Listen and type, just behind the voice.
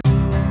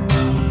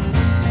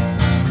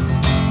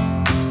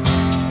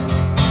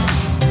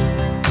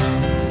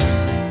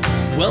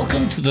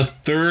Welcome to the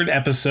third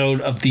episode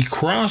of the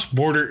Cross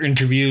Border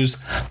Interviews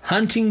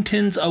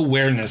Huntington's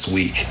Awareness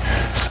Week.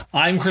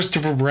 I'm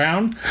Christopher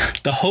Brown,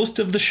 the host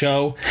of the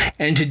show,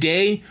 and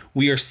today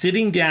we are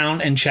sitting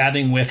down and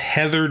chatting with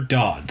Heather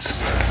Dodds.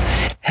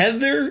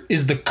 Heather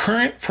is the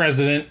current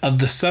president of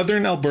the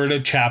Southern Alberta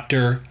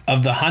chapter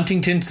of the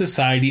Huntington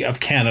Society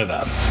of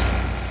Canada.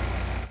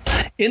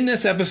 In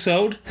this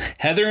episode,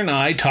 Heather and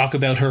I talk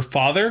about her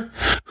father,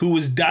 who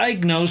was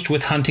diagnosed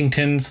with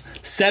Huntington's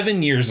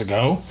 7 years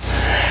ago,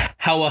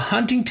 how a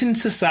Huntington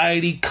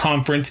Society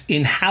conference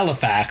in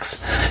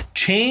Halifax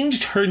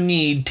changed her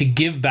need to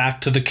give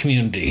back to the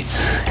community.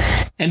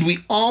 And we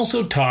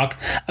also talk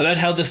about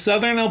how the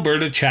Southern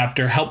Alberta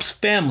chapter helps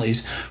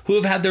families who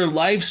have had their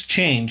lives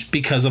changed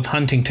because of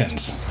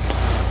Huntington's.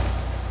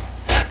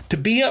 To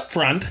be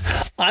upfront,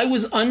 I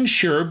was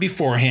unsure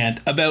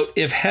beforehand about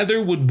if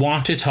Heather would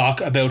want to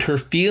talk about her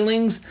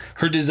feelings,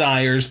 her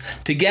desires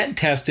to get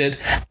tested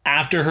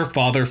after her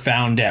father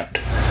found out.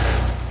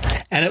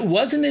 And it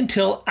wasn't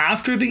until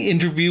after the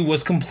interview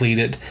was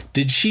completed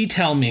did she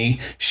tell me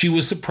she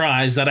was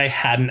surprised that I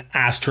hadn't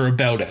asked her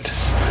about it.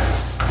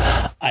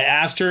 I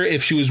asked her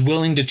if she was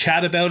willing to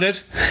chat about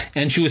it,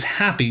 and she was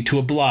happy to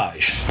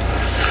oblige.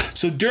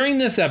 So during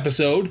this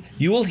episode,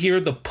 you will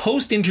hear the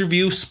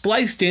post-interview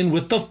spliced in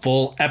with the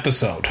full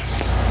episode.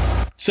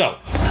 So,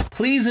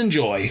 please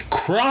enjoy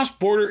Cross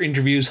Border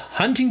Interviews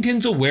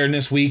Huntington's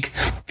Awareness Week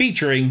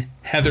featuring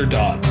Heather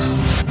Dodds.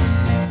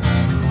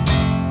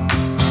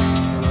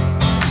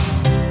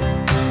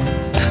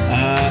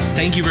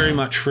 Thank you very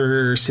much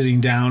for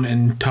sitting down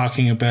and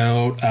talking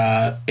about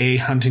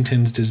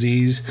Huntington's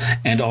disease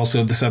and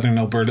also the Southern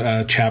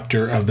Alberta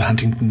chapter of the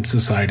Huntington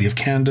Society of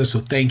Canada. So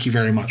thank you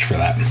very much for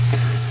that.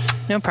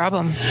 No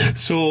problem.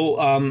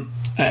 So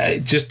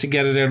just to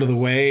get it out of the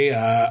way,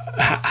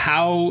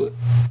 how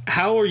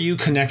are you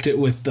connected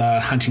with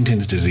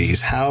Huntington's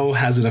disease? How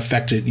has it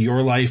affected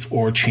your life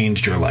or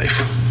changed your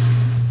life?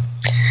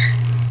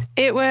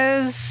 It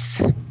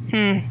was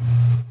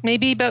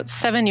maybe about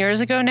 7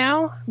 years ago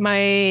now.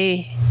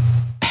 My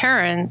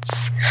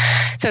parents,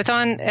 so it's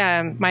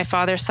on my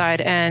father's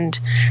side, and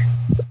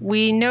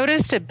we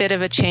noticed a bit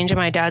of a change in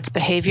my dad's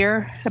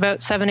behavior about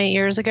 7-8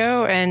 years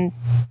ago, and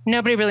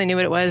nobody really knew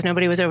what it was.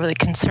 Nobody was overly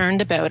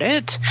concerned about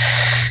it.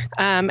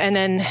 And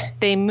then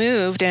they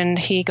moved and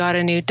he got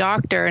a new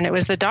doctor, and it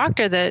was the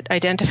doctor that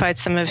identified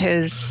some of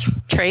his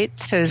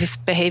traits, his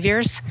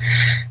behaviors,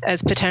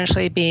 as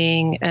potentially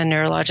being a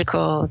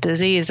neurological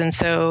disease. And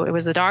so it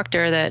was the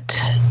doctor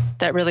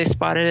that really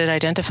spotted it,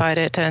 identified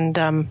it,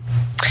 and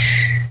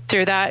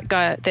through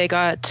that they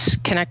got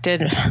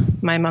connected.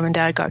 My mom and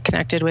dad got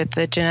connected with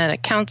the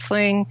genetic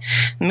counseling,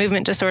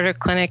 movement disorder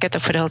clinic at the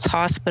Foothills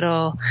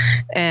Hospital,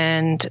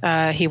 and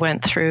he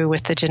went through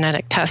with the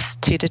genetic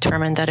test to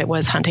determine that it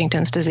was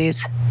Huntington's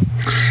disease.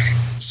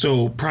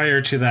 So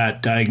prior to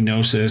that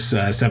diagnosis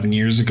 7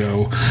 years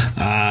ago,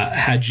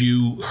 had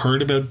you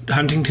heard about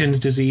Huntington's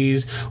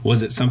disease?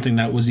 Was it something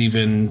that was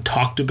even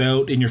talked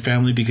about in your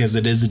family, because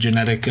it is a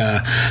genetic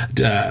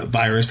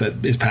virus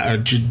that is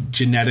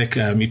genetic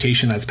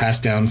mutation that's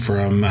passed down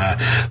from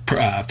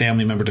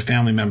family member to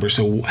family member?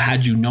 So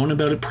had you known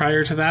about it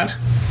prior to that?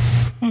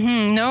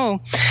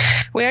 No,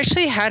 we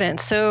actually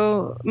hadn't.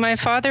 So my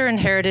father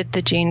inherited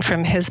the gene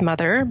from his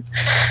mother,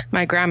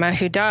 my grandma,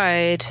 who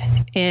died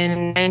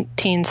in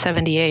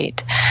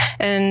 1978.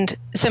 And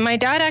so my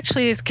dad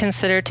actually is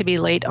considered to be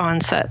late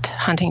onset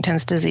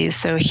Huntington's disease.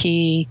 So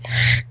he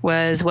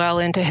was well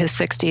into his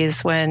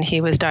 60s when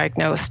he was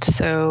diagnosed.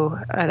 So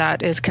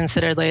that is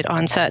considered late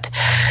onset.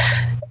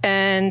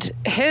 And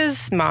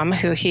his mom,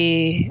 who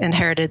he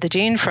inherited the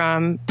gene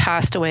from,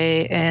 passed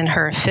away in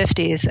her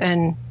 50s,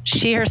 and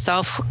she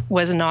herself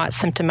was not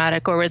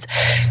symptomatic, or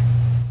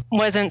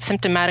wasn't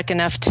symptomatic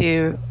enough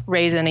to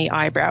raise any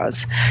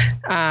eyebrows.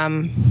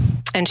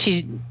 And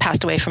she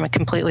passed away from a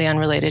completely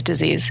unrelated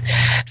disease.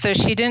 So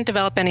she didn't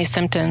develop any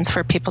symptoms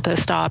for people to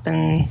stop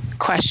and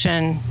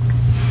question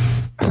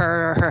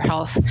her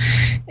health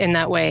in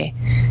that way.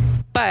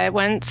 But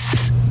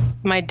once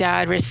my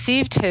dad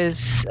received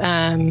his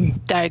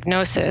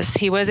diagnosis,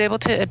 he was able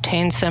to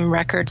obtain some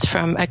records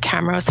from a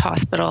Camrose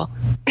hospital,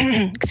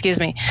 excuse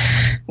me,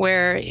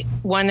 where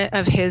one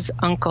of his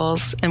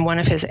uncles and one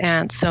of his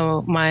aunts,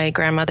 so my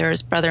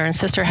grandmother's brother and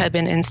sister, had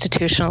been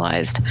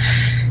institutionalized.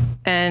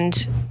 And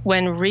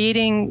when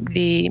reading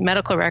the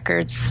medical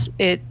records,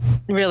 it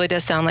really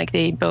does sound like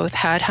they both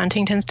had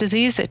Huntington's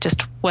disease. It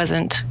just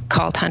wasn't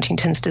called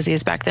Huntington's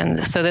disease back then.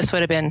 So this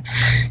would have been,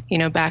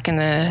 back in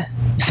the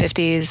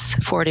 50s,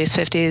 40s,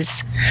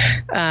 50s.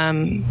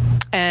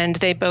 And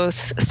they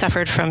both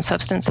suffered from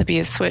substance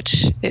abuse,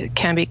 which it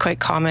can be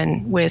quite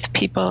common with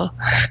people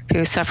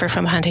who suffer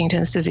from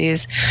Huntington's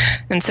disease.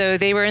 And so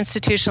they were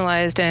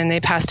institutionalized and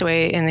they passed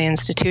away in the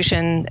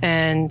institution,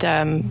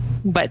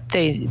 but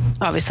they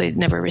obviously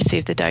never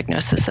received the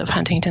diagnosis of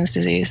Huntington's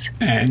disease.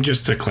 And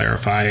just to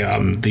clarify,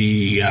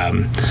 the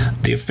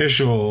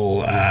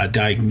official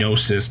diagnosis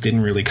diagnosis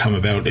didn't really come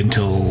about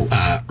until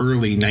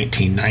early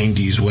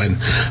 1990s when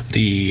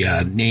the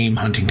name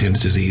Huntington's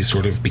disease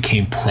sort of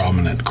became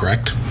prominent,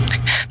 correct?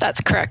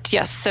 That's correct,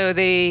 yes. So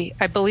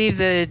I believe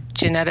the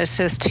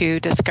geneticist who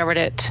discovered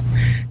it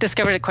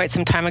quite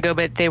some time ago,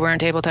 but they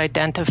weren't able to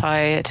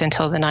identify it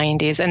until the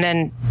 90s, and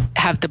then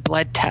have the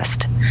blood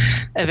test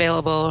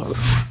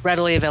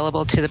readily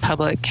available to the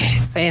public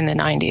in the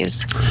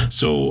 90s.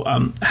 So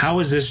how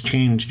has this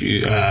changed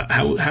you?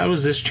 How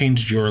has this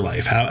changed your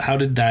life? How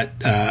did that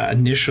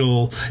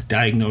initial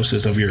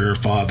diagnosis of your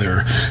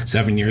father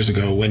 7 years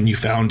ago, when you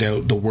found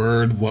out the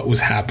word, what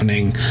was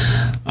happening,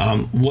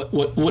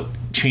 what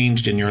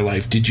changed in your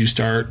life? Did you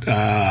start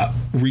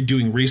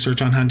doing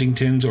research on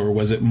Huntington's, or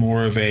was it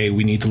more of a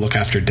we need to look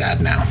after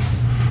dad now?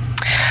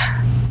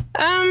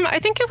 I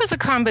think it was a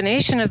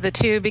combination of the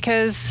two,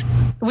 because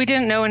we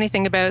didn't know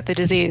anything about the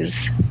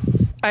disease.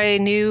 I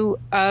knew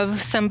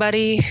of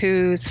somebody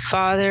whose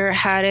father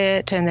had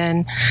it, and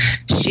then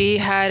she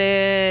had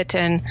it,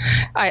 and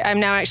I'm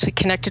now actually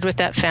connected with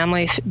that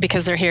family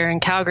because they're here in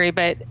Calgary,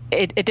 but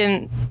it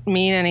didn't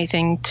mean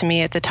anything to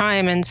me at the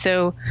time. And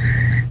so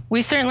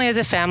we certainly as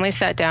a family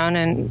sat down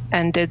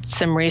and did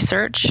some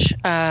research,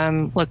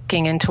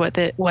 looking into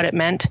what it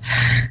meant.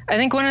 I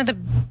think one of the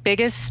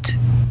biggest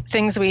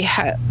things we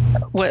had,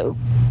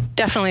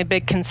 definitely a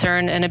big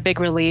concern and a big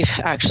relief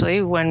actually,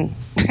 when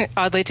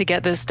oddly to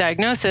get this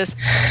diagnosis,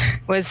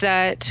 was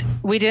that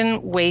we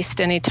didn't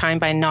waste any time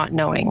by not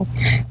knowing.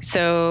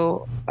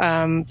 So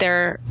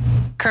there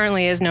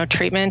currently is no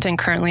treatment and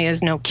currently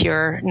is no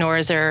cure, nor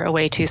is there a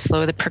way to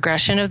slow the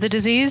progression of the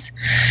disease.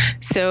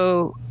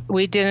 So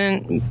we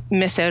didn't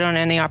miss out on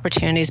any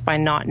opportunities by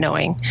not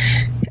knowing.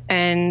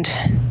 And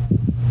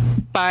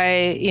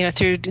by,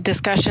 through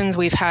discussions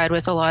we've had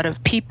with a lot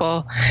of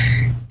people,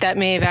 that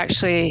may have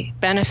actually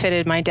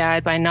benefited my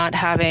dad by not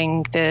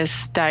having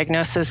this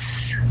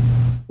diagnosis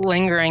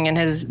lingering in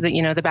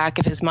the back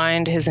of his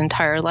mind his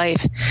entire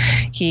life.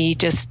 He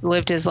just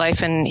lived his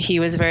life, and he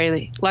was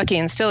very lucky,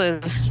 and still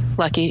is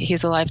lucky,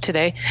 he's alive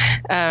today,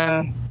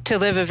 to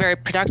live a very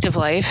productive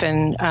life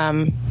and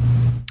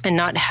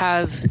not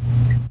have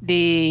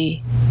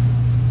the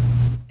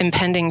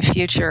impending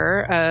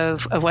future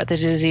of what the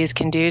disease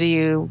can do to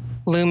you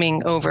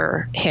looming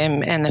over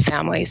him and the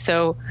family.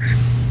 So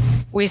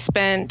we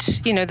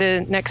spent,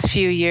 the next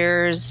few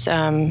years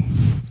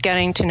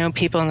getting to know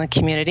people in the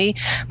community.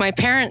 My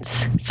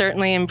parents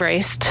certainly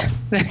embraced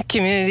the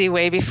community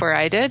way before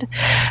I did.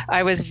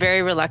 I was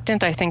very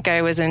reluctant. I think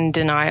I was in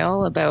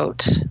denial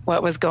about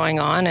what was going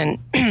on.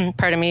 And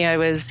part of me, I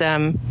was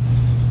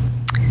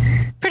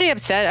pretty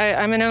upset.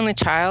 I'm an only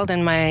child,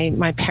 and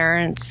my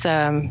parents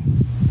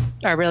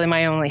are really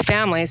my only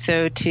family.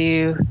 So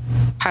to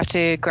have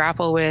to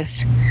grapple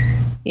with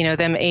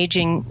them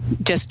aging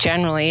just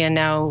generally, and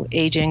now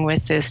aging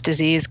with this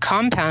disease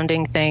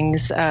compounding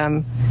things,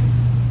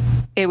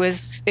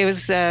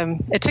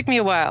 it took me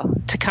a while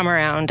to come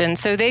around. And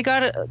so they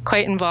got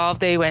quite involved.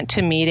 They went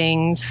to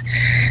meetings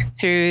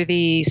through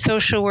the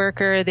social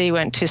worker. They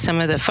went to some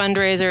of the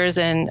fundraisers.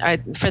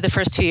 And for the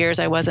first 2 years,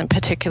 I wasn't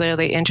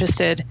particularly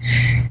interested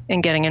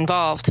in getting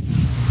involved.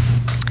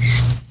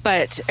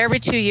 But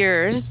every 2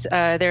 years,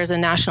 there's a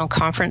national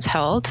conference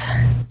held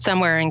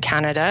somewhere in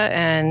Canada.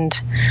 And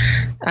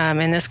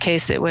in this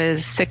case, it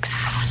was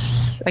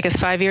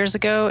 5 years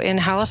ago in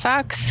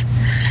Halifax.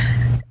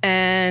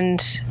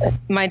 And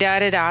my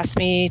dad had asked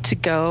me to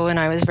go, and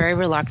I was very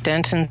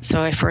reluctant. And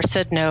so I first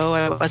said no,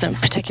 I wasn't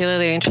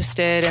particularly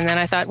interested. And then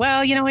I thought,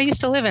 well, I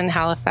used to live in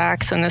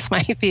Halifax, and this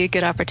might be a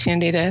good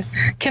opportunity to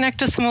connect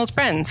with some old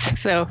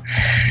friends. So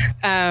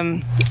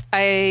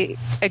I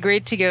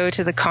agreed to go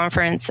to the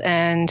conference,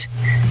 and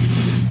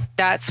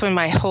that's when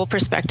my whole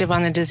perspective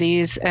on the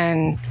disease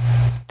and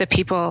the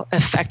people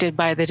affected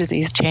by the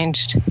disease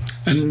changed.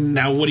 And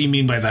now, what do you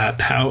mean by that?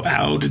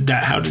 How did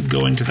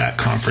going to that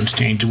conference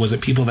change? Was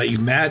it people that you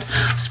met,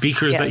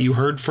 speakers that you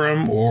heard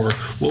from, or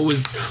what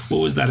was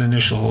that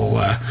initial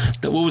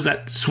what was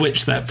that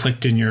switch that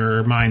flicked in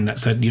your mind that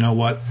said, you know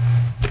what,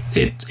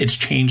 it's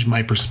changed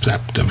my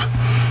perspective?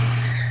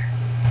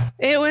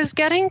 It was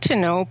getting to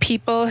know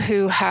people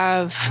who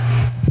have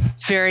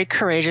very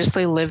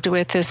courageously lived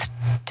with this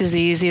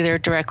disease, either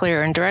directly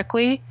or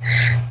indirectly,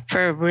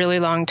 for a really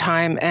long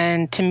time,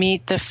 and to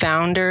meet the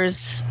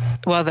founders.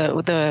 Well,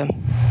 the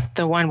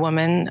one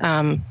woman,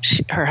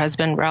 her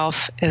husband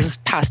Ralph has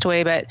passed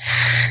away, but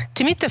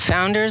to meet the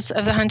founders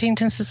of the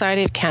Huntington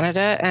Society of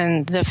Canada,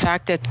 and the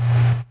fact that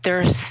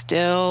they're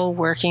still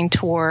working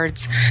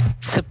towards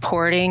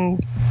supporting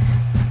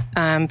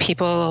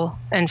people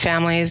and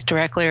families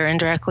directly or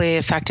indirectly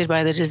affected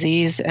by the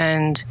disease.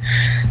 And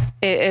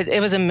it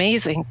was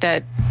amazing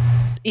that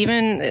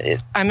even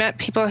I met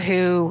people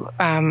who,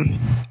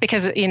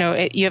 because, you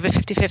have a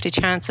 50-50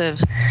 chance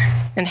of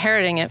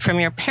inheriting it from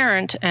your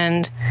parent,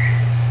 and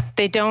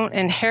they don't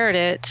inherit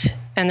it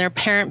and their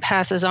parent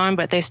passes on,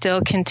 but they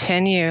still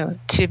continue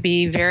to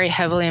be very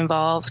heavily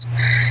involved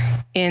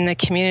in the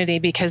community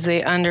because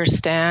they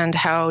understand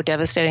how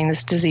devastating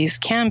this disease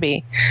can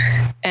be,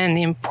 and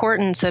the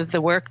importance of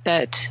the work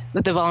that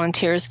the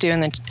volunteers do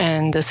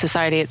and the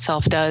society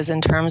itself does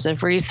in terms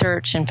of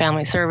research and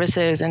family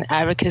services and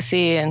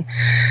advocacy. And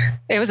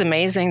it was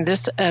amazing,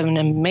 just an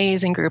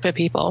amazing group of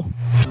people.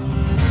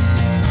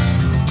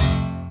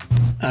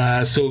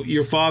 So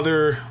your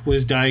father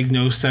was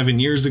diagnosed 7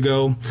 years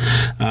ago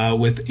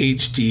with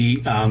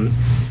HD.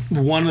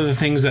 One of the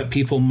things that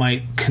people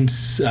might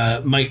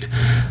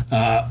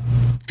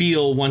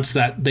feel once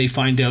that they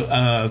find out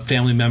a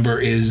family member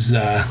is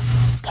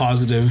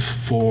positive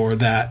for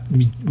that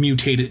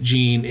mutated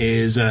gene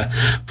is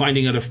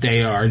finding out if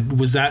they are.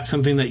 Was that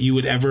something that you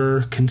would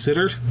ever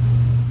consider?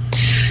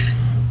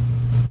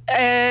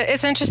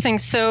 It's interesting.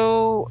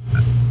 So,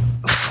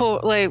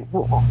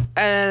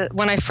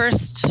 when I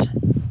first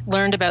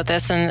learned about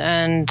this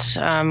and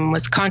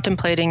was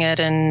contemplating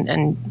it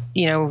and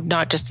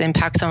not just the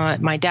impacts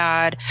on my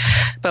dad,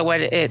 but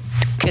what it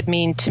could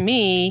mean to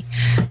me.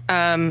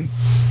 My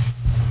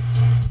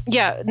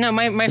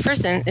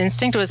first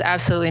instinct was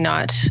absolutely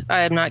not.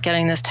 I'm not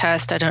getting this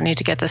test. I don't need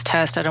to get this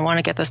test. I don't want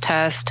to get this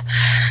test.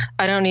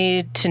 I don't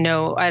need to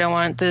know. I don't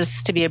want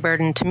this to be a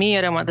burden to me.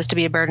 I don't want this to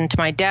be a burden to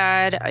my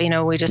dad.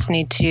 We just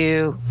need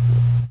to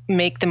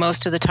make the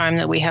most of the time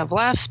that we have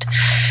left,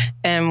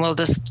 and we'll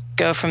just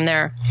go from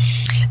there.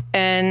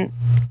 And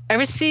I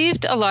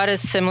received a lot of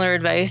similar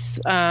advice.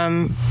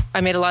 I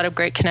made a lot of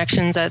great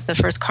connections at the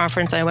first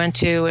conference I went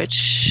to,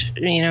 which,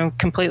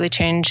 completely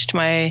changed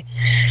my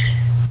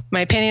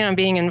opinion on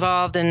being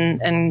involved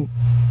and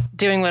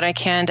doing what I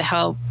can to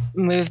help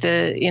move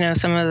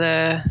some of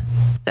the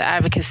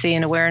advocacy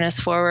and awareness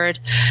forward.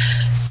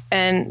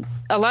 And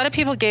a lot of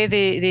people gave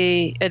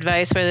the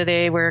advice, whether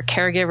they were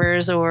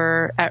caregivers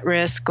or at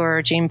risk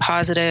or gene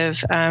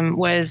positive,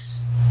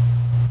 was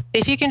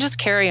if you can just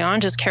carry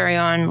on,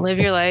 live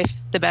your life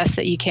the best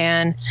that you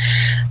can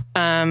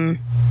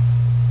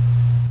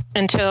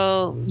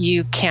until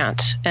you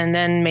can't, and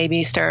then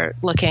maybe start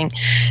looking.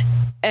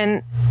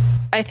 And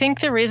I think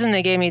the reason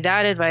they gave me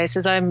that advice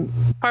is I'm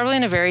probably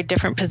in a very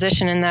different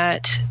position in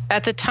that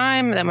at the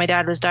time that my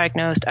dad was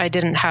diagnosed, I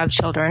didn't have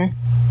children,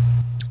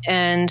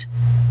 and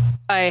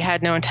I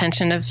had no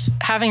intention of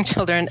having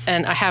children,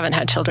 and I haven't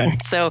had children.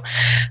 So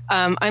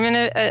I'm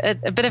in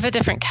a bit of a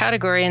different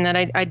category in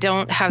that I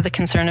don't have the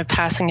concern of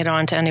passing it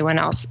on to anyone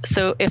else.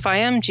 So if I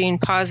am gene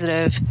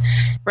positive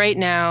right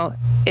now,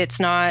 it's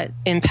not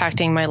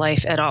impacting my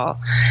life at all.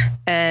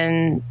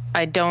 And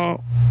I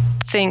don't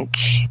think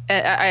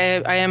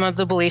I am of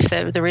the belief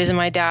that the reason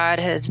my dad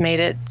has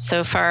made it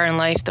so far in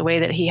life the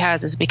way that he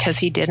has is because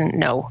he didn't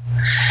know.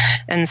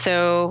 And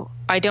so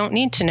I don't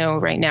need to know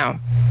right now.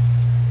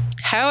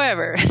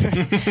 However,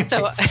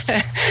 so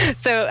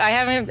I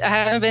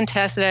haven't been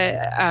tested.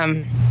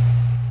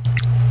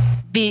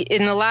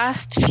 In the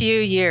last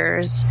few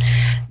years,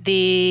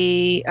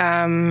 the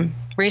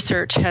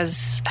research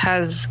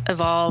has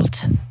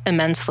evolved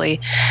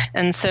immensely,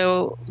 and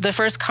so the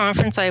first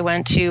conference I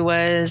went to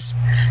was,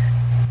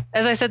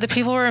 as I said, the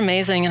people were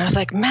amazing, and I was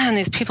like, man,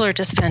 these people are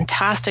just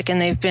fantastic,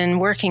 and they've been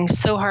working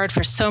so hard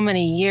for so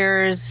many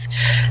years.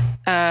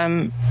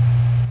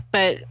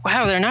 But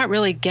wow, they're not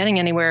really getting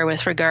anywhere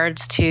with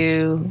regards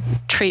to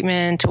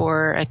treatment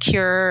or a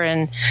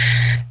cure.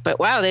 But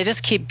wow, they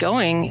just keep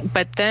going.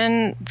 But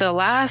then the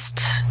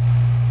last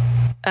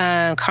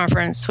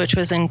conference, which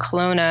was in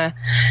Kelowna,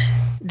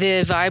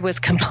 the vibe was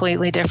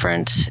completely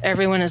different.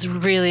 Everyone is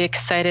really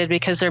excited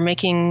because they're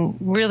making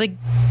really,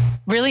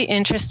 really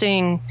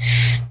interesting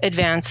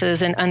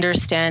advances in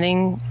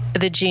understanding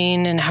the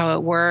gene and how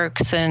it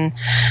works. And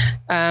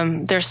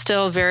they're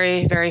still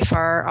very, very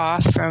far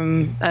off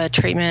from a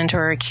treatment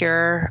or a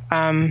cure.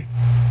 I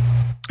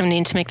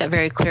need to make that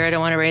very clear. I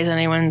don't want to raise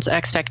anyone's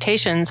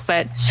expectations,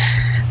 but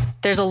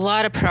there's a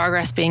lot of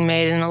progress being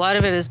made, and a lot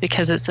of it is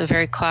because it's a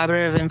very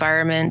collaborative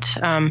environment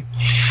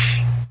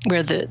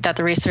where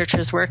the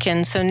researchers work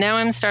in. So now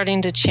I'm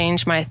starting to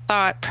change my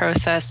thought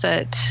process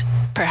that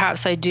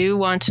perhaps I do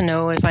want to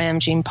know if I am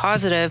gene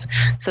positive,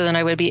 so then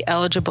I would be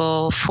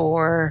eligible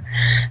for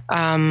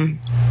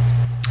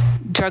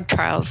drug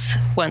trials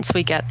once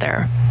we get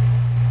there.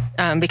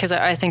 Because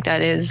I think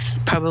that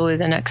is probably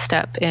the next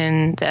step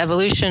in the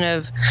evolution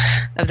of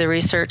the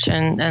research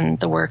and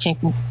the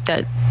working,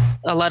 that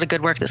a lot of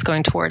good work that's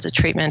going towards a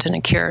treatment and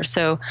a cure.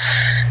 So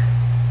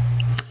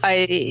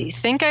I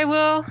think I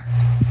will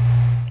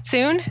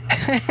soon,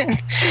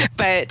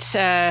 but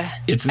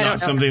it's not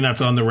something that's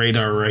on the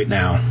radar right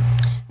now.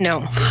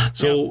 No.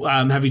 So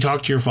have you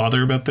talked to your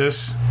father about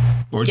this?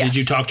 Or yes. Did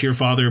you talk to your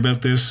father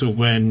about this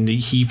when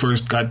he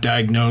first got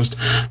diagnosed?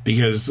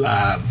 Because,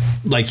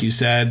 like you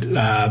said,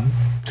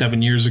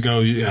 7 years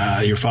ago,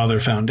 your father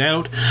found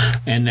out.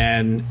 And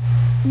then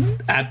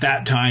at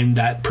that time,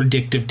 that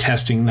predictive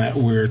testing that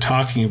we're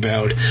talking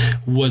about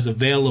was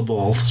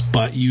available,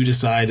 but you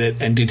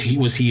decided, and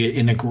was he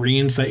in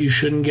agreement that you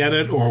shouldn't get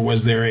it? Or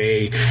was there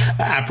a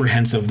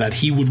apprehensive that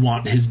he would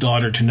want his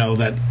daughter to know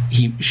that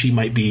she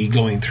might be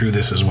going through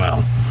this as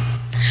well?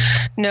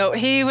 No,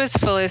 he was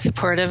fully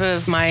supportive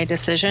of my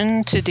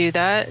decision to do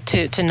that,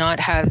 to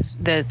not have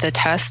the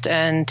test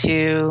and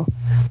to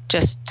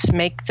just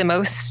make the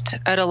most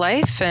out of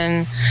life.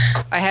 And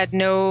I had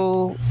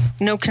no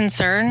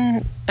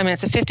concern. I mean,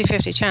 it's a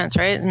 50-50 chance,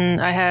 right?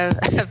 And I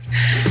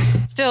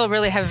still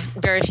really have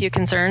very few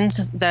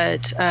concerns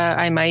that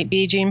I might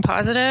be gene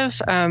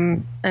positive.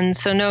 And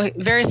so, no,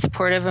 very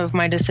supportive of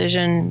my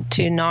decision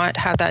to not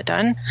have that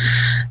done.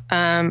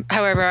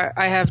 However,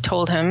 I have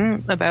told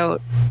him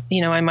about,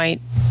 I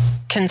might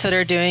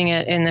consider doing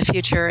it in the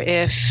future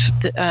if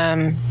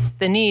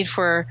the need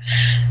for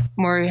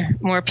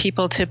more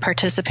people to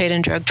participate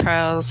in drug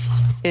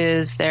trials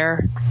is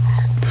there.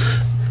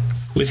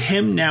 With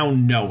him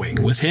knowing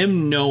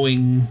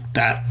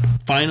that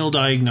final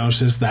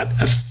diagnosis, that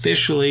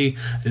officially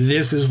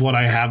this is what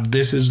I have,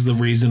 this is the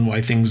reason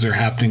why things are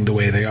happening the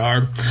way they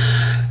are,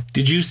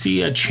 did you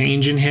see a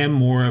change in him,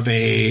 more of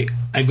a,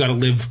 I've got to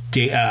live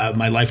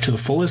my life to the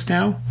fullest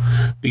now?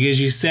 Because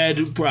you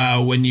said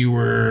when you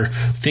were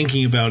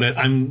thinking about it,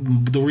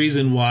 the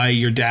reason why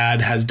your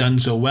dad has done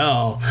so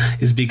well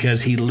is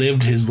because he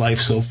lived his life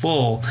so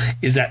full.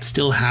 Is that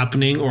still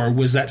happening, or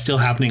was that still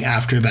happening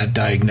after that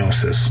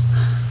diagnosis?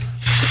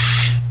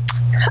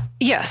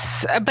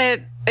 Yes, but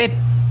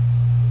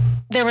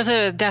there was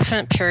a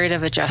definite period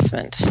of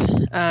adjustment.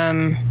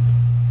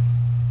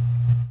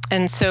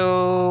 And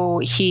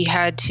so he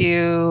had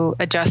to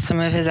adjust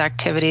some of his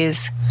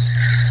activities.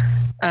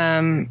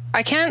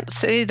 I can't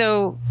say,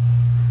 though,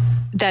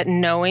 that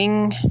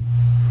knowing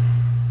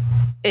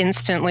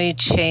instantly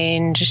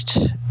changed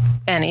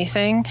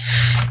anything.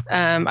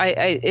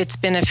 It's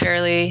been a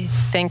fairly,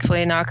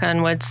 thankfully, knock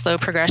on wood, slow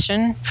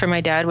progression for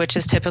my dad, which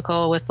is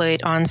typical with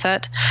late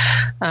onset.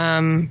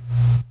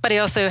 But he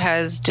also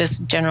has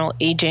just general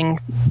aging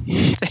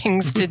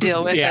things to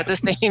deal with at the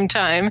same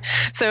time.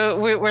 So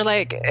we're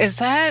like, is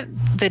that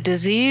the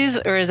disease,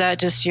 or is that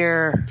just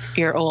you're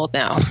old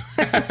now?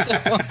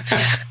 So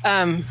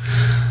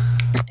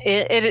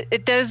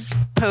it does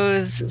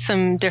pose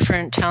some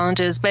different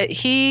challenges, but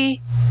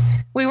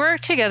we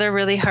worked together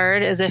really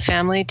hard as a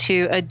family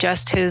to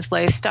adjust his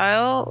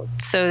lifestyle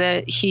so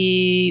that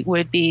he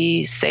would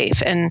be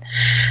safe. And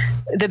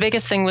the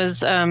biggest thing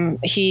was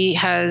he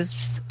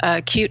has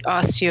acute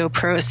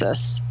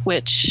osteoporosis,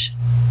 which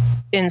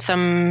in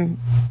some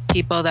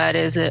people that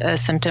is a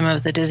symptom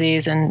of the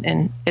disease,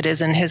 and it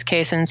is in his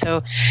case. And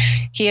so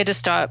he had to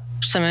stop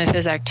some of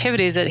his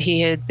activities that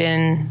he had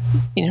been,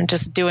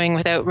 just doing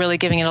without really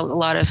giving it a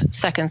lot of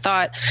second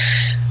thought.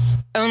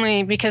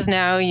 Only because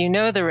now you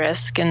know the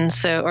risk, and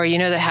so, or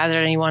the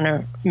hazard, and you want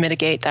to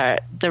mitigate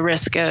the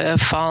risk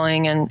of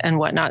falling and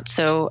whatnot.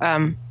 So,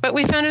 but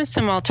we found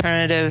some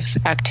alternative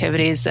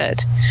activities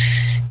that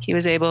he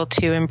was able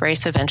to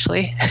embrace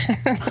eventually.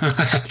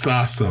 That's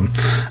awesome.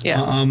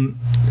 Yeah.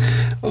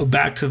 Well,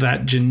 back to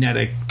that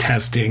genetic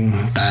testing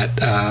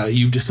that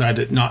you've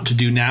decided not to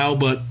do now,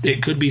 but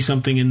it could be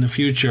something in the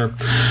future.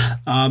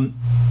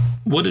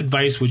 What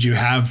advice would you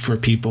have for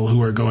people who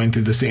are going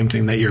through the same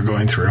thing that you're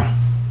going through?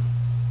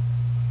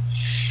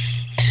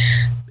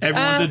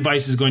 Everyone's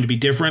advice is going to be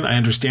different. I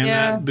understand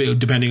that,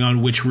 depending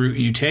on which route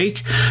you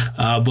take.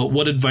 But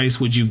what advice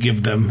would you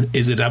give them?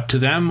 Is it up to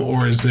them,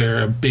 or is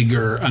there a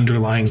bigger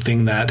underlying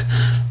thing that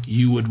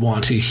you would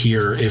want to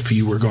hear if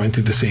you were going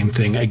through the same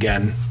thing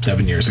again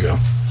 7 years ago?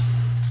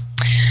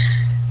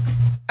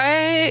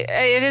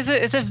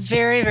 It's a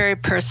very, very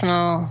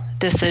personal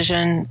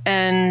decision,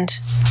 and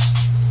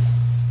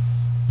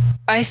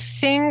I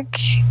think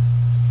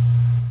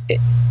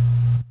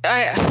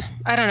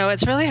I don't know.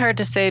 It's really hard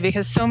to say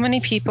because so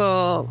many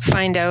people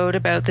find out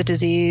about the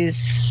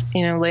disease,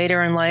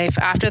 later in life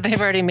after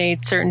they've already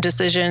made certain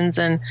decisions.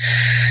 And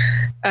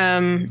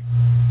I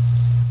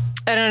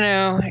don't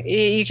know.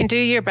 You can do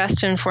your best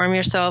to inform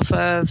yourself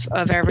of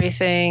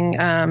everything.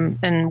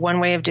 And one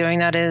way of doing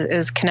that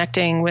is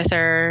connecting with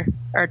our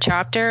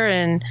chapter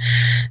and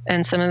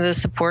some of the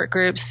support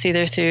groups,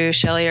 either through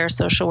Shelley, our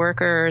social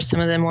worker, or some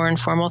of the more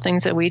informal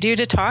things that we do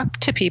to talk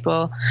to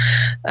people.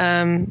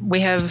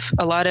 We have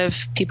a lot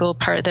of people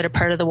that are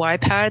part of the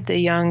YPAD, the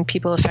Young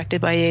People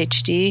Affected by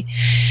ADHD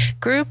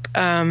group.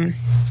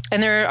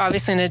 And they're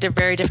obviously in a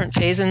very different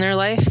phase in their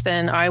life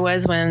than I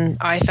was when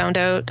I found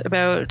out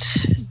about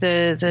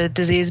the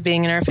disease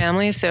being in our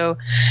family. So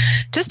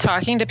just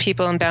talking to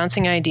people and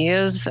bouncing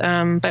ideas.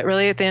 But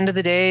really at the end of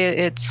the day,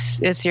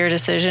 it's your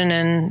decision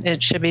and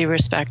it should be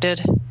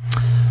respected.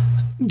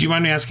 Do you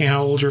mind me asking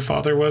how old your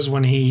father was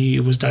when he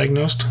was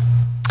diagnosed?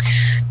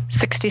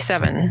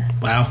 67.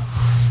 Wow.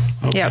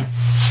 Okay. Yeah.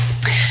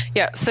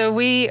 Yeah. So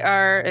we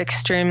are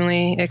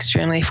extremely,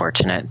 extremely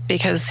fortunate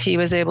because he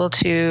was able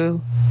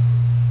to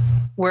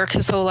work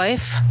his whole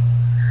life.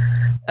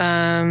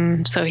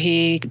 So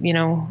he,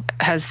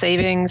 has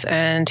savings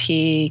and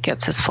he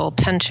gets his full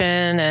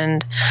pension,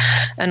 and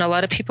a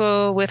lot of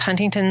people with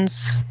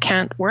Huntington's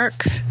can't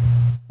work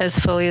as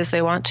fully as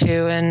they want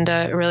to, and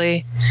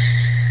really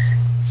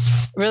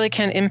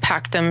can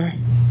impact them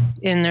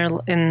in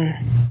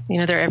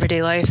their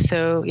everyday life.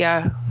 So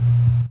yeah,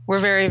 we're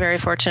very, very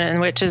fortunate,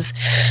 and which is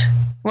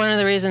one of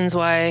the reasons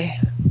why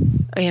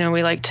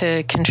we like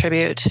to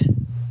contribute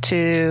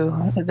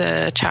to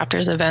the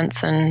chapter's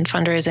events and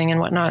fundraising and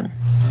whatnot.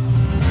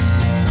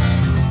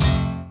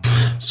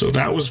 So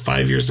that was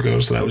 5 years ago.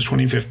 So that was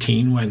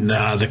 2015 when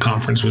the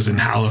conference was in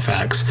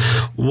Halifax.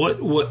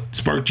 What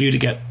sparked you to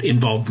get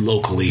involved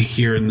locally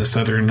here in the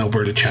Southern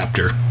Alberta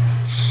chapter?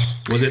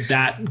 Was it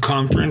that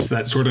conference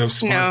that sort of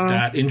sparked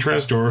that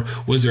interest, or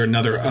was there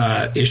another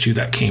issue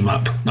that came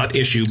up? Not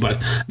issue,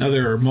 but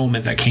another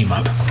moment that came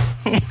up.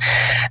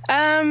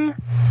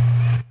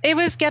 It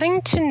was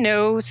getting to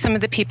know some of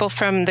the people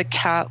from the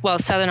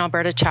Southern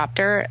Alberta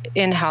chapter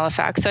in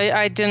Halifax. So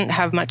I didn't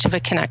have much of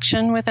a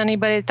connection with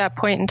anybody at that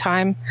point in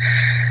time.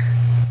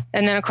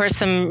 And then, of course,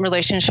 some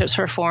relationships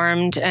were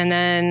formed. And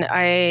then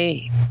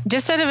I,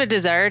 just out of a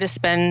desire to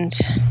spend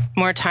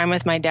more time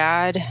with my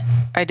dad,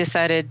 I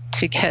decided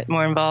to get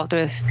more involved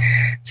with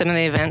some of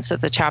the events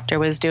that the chapter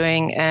was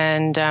doing.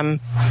 And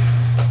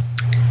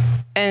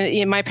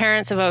my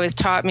parents have always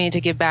taught me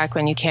to give back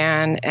when you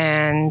can.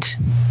 And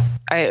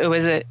it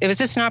was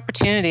just an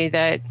opportunity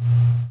that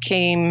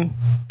came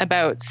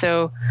about.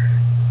 So,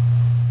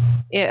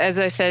 as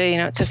I said,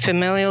 it's a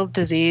familial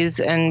disease,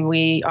 and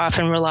we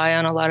often rely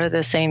on a lot of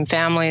the same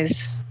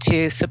families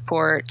to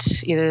support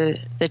either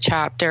the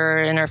chapter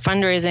and our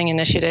fundraising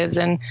initiatives.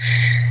 And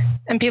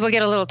people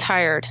get a little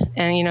tired,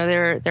 and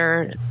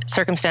their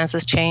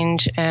circumstances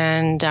change.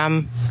 And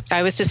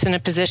I was just in a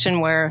position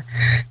where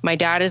my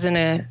dad is in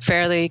a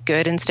fairly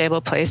good and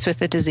stable place with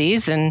the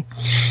disease, and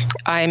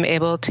I'm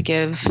able to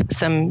give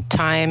some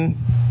time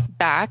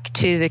back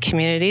to the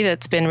community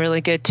that's been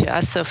really good to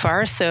us so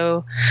far.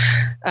 So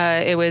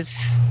it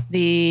was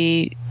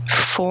the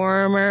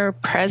former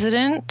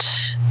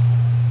president,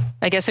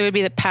 I guess it would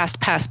be the past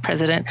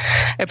president,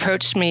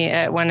 approached me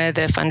at one of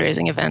the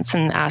fundraising events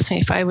and asked me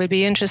if I would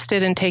be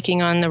interested in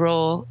taking on the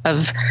role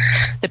of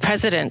the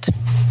president.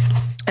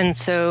 And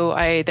so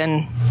I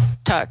then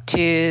talked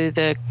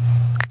to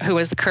who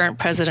was the current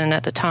president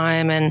at the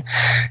time, and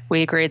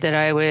we agreed that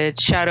I would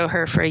shadow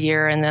her for a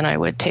year, and then I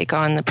would take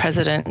on the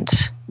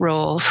president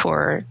role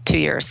for 2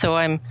 years. So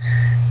I'm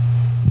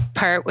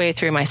partway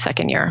through my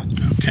second year.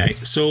 Okay.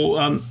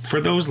 So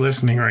for those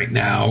listening right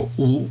now,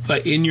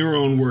 in your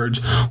own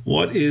words,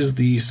 what is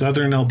the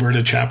Southern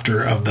Alberta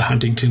chapter of the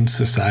Huntington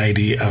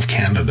Society of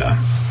Canada?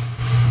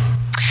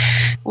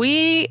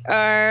 We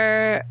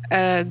are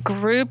a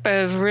group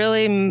of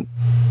really,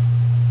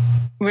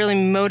 really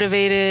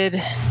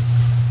motivated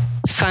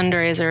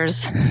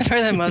fundraisers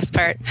for the most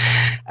part.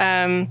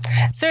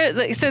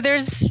 So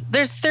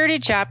there's 30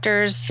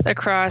 chapters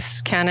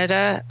across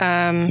Canada.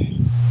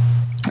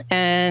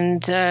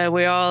 And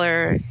we all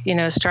are,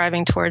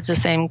 striving towards the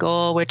same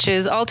goal, which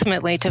is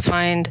ultimately to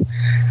find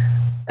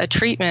a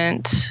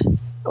treatment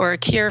or a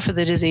cure for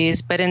the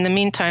disease. But in the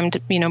meantime, to,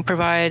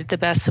 provide the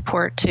best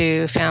support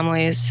to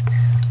families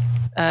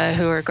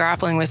who are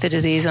grappling with the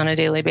disease on a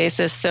daily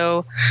basis.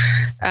 So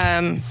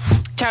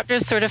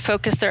chapters sort of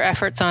focus their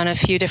efforts on a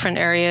few different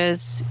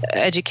areas: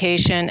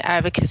 education,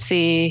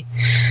 advocacy,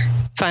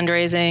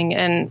 fundraising.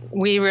 And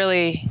we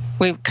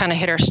kind of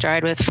hit our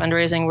stride with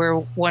fundraising. We're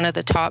one of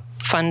the top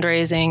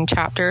fundraising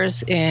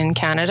chapters in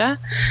Canada,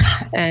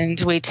 and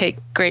we take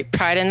great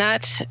pride in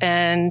that.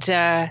 And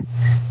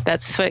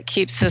that's what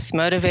keeps us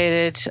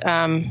motivated.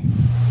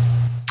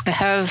 I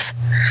have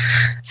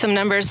some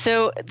numbers.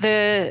 So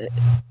the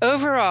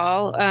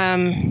overall,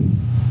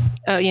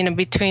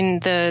 between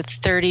the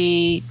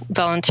 30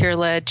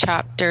 volunteer-led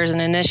chapters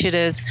and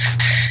initiatives,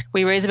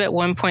 we raise about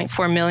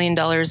 $1.4 million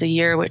a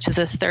year, which is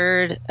a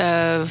third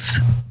of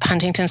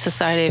Huntington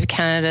Society of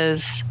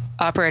Canada's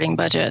operating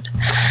budget.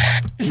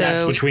 And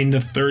that's between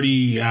the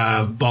 30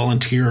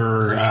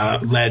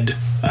 volunteer-led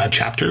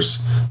chapters,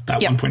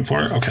 that yep.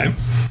 1.4? Okay.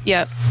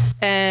 Yep.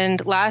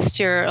 And last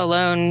year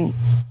alone,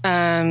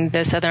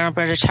 the Southern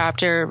Alberta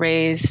chapter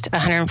raised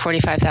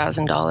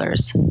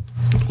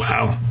 $145,000.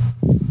 Wow.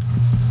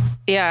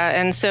 Yeah,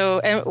 and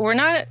we're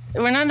not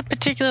a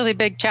particularly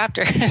big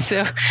chapter,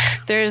 so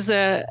there's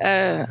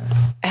a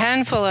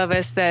handful of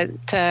us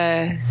that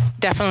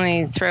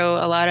definitely throw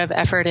a lot of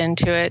effort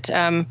into it.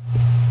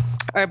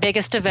 Our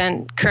biggest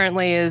event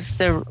currently is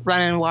the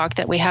run and walk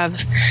that we have,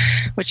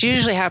 which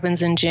usually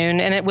happens in June,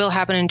 and it will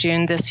happen in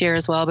June this year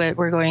as well, but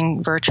we're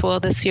going virtual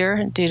this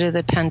year due to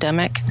the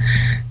pandemic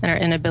and our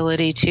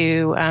inability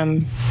to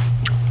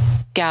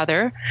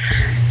gather.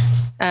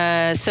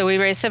 So we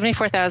raised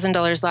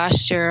 $74,000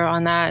 last year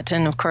on that,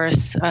 and of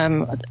course,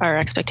 our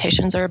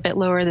expectations are a bit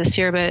lower this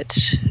year, but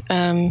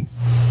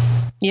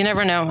you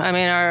never know. I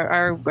mean,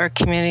 our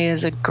community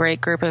is a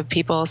great group of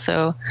people.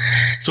 So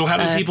how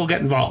do people get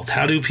involved?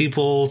 How do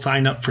people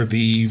sign up for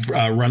the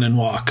run and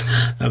walk?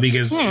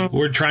 Because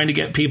we're trying to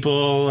get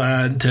people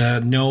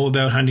to know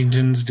about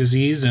Huntington's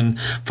disease and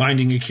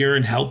finding a cure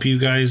and help you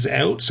guys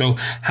out. So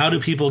how do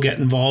people get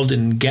involved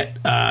and get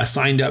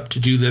signed up to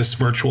do this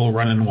virtual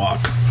run and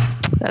walk?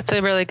 That's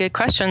a really good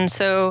question.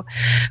 So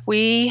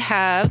we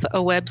have a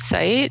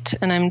website,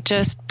 and I'm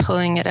just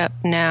pulling it up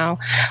now.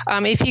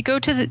 If you go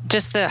to the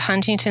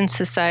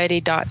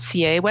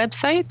HuntingtonSociety.ca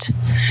website,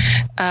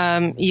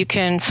 you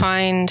can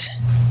find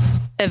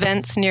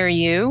events near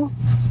you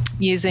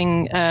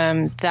using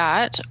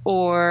that,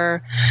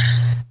 or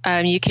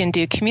you can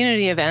do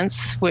community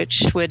events,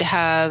 which would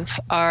have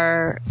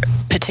our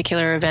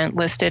particular event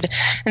listed.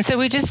 And so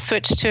we just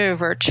switched to a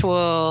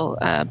virtual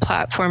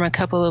platform a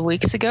couple of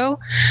weeks ago.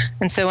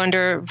 And so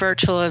under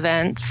virtual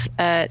events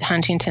at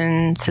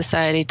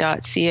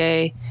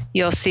huntingtonsociety.ca,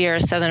 you'll see our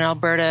Southern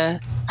Alberta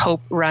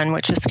Hope Run,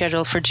 which is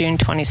scheduled for June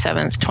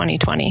 27th,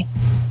 2020.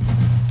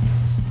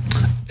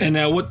 And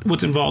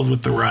what's involved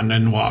with the run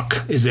and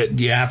walk? Is it,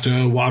 do you have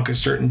to walk a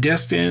certain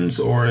distance,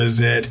 or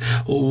is it,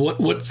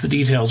 what's the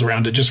details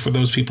around it, just for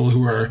those people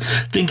who are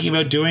thinking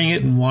about doing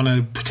it and want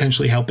to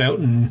potentially help out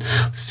and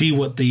see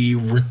what the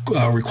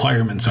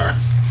requirements are?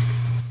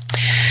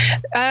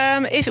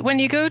 When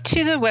you go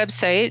to the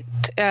website,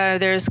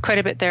 there's quite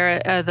a bit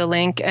there, the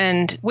link,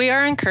 and we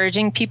are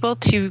encouraging people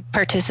to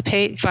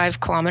participate 5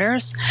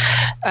 kilometers,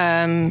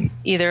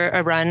 either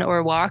a run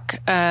or walk,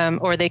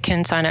 or they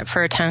can sign up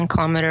for a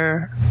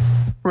 10-kilometer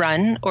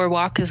run or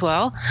walk as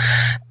well.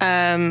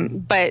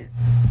 But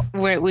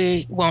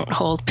we won't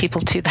hold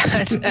people to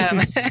that.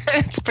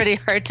 It's pretty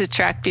hard to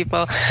track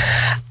people.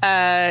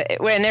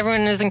 When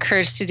everyone is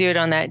encouraged to do it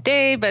on that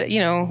day, but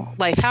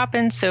life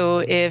happens. So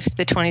if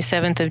the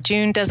 27th of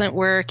June doesn't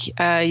work,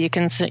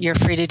 you're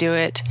free to do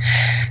it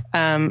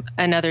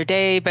another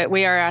day. But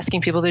we are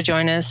asking people to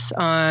join us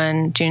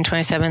on June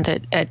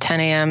 27th at 10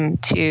 a.m.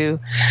 to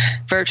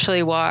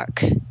virtually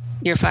walk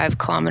your 5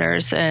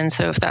 kilometers. And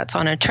so if that's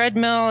on a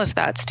treadmill, if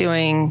that's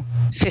doing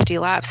 50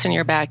 laps in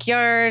your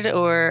backyard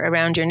or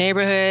around your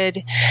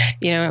neighborhood,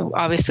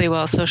 obviously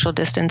while social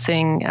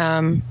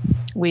distancing,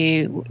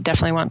 we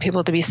definitely want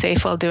people to be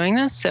safe while doing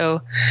this.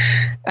 So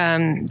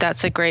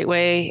that's a great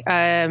way.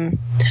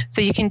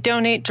 So you can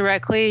donate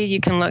directly.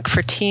 You can look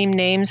for team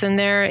names in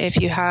there if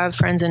you have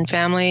friends and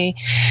family.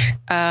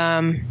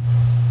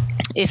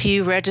 If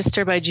you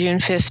register by June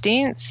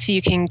 15th,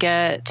 you can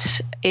get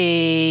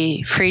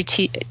a free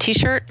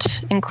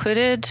t-shirt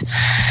included,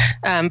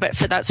 but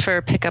that's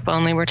for pickup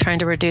only. We're trying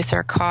to reduce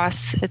our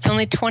costs. It's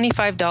only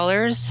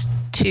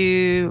 $25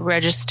 to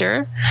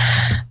register,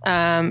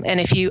 and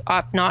if you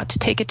opt not to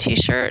take a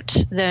t-shirt,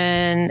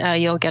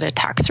 then you'll get a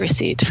tax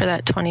receipt for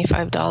that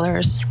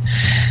 $25.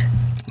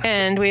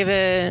 And we have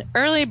an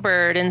early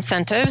bird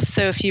incentive.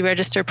 So if you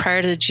register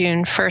prior to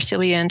June 1st,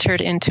 you'll be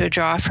entered into a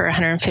draw for a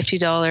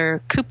 $150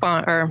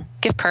 coupon or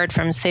gift card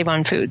from Save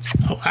On Foods.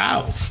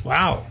 Oh,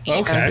 wow.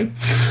 Okay.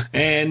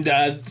 And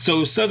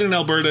so Southern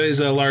Alberta is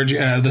a large,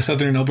 the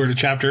Southern Alberta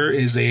chapter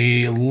is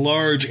a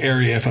large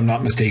area, if I'm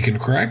not mistaken,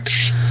 correct?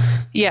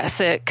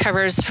 Yes, it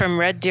covers from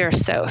Red Deer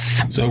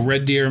south. So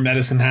Red Deer,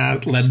 Medicine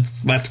Hat,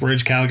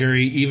 Lethbridge,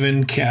 Calgary,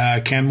 even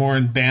Canmore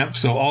and Banff.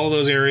 So all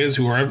those areas,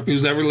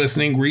 who's ever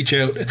listening, reach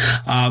out.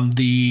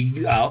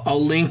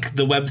 I'll link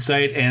the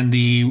website and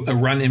the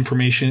run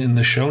information in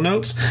the show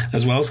notes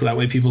as well, so that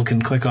way people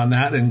can click on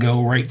that and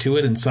go right to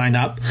it and sign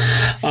up.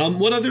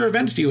 What other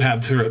events do you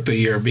have throughout the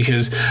year?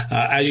 Because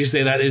as you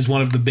say, that is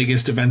one of the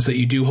biggest events that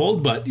you do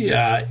hold, but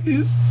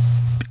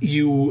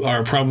you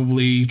are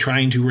probably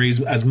trying to raise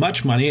as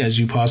much money as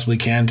you possibly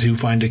can to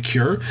find a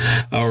cure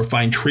or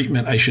find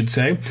treatment, I should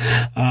say.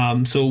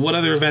 So what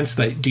other events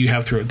do you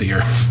have throughout the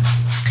year?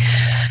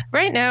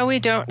 Right now, we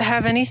don't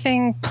have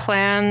anything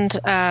planned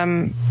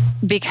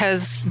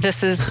because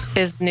this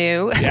is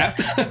new. Yeah.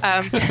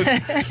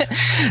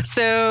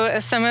 So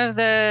some of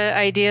the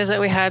ideas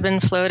that we had been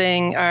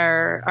floating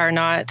are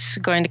not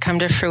going to come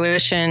to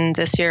fruition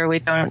this year. We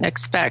don't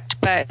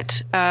expect,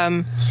 but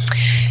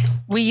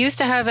we used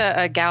to have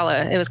a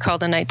gala. It was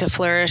called A Night to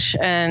Flourish,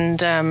 and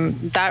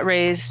that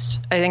raised,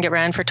 I think it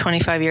ran for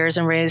 25 years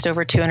and raised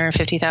over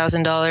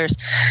 $250,000.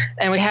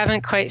 And we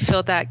haven't quite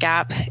filled that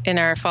gap in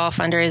our fall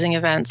fundraising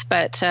events.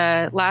 But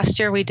last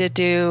year we did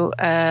do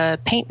a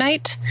paint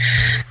night,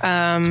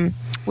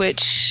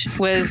 which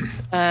was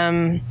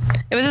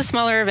it was a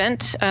smaller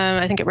event.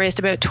 I think it raised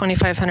about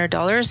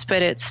 $2,500,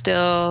 but it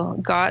still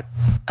got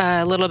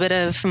a little bit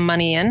of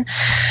money in.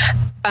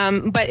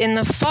 But in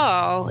the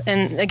fall,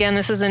 and again,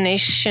 this is a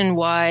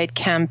nationwide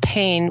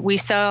campaign, we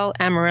sell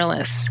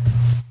amaryllis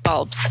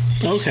bulbs.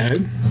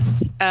 Okay.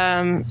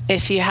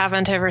 If you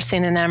haven't ever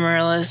seen an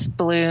amaryllis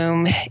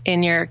bloom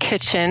in your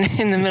kitchen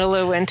in the middle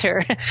of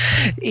winter,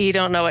 you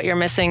don't know what you're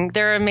missing.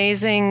 They're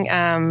amazing.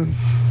 A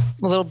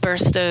little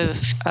burst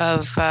of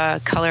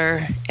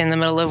color in the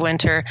middle of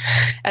winter,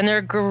 and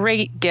they're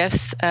great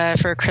gifts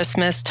for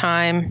Christmas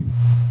time.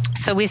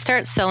 So we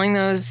start selling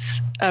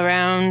those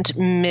around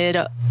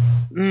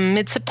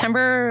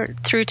mid-September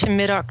through to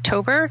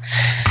mid-October.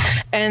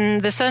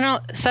 And the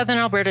Southern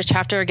Alberta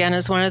chapter, again,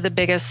 is one of the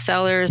biggest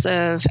sellers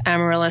of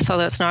amaryllis,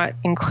 although it's not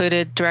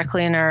included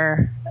directly in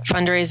our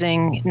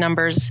fundraising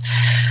numbers.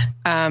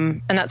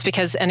 And that's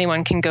because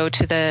anyone can go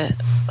to the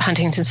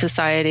Huntington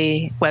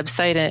Society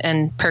website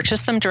and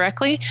purchase them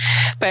directly.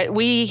 But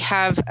we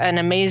have an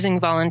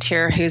amazing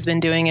volunteer who's been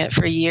doing it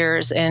for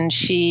years, and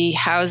she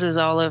houses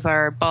all of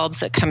our bulbs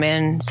that come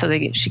in. So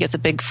she gets a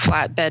big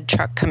flatbed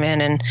truck come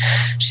in, and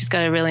she's got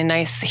got a really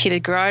nice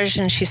heated garage,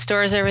 and she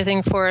stores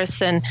everything for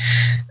us. And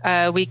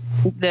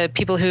the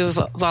people who've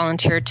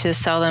volunteered to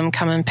sell them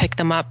come and pick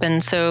them up.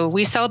 And so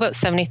we sell about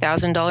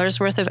 $70,000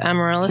 worth of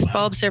amaryllis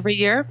bulbs every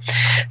year.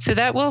 So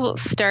that will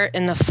start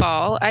in the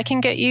fall. I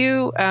can get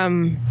you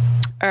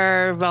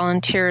our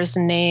volunteer's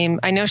name.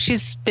 I know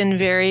she's been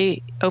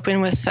very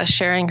open with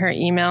sharing her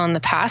email in the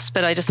past,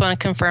 but I just want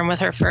to confirm with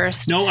her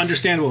first. No,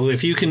 understandable.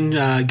 If you can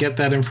get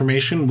that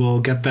information,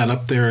 we'll get that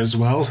up there as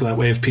well. So that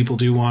way, if people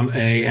do want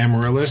a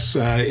amaryllis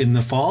in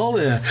the fall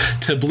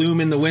to bloom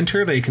in the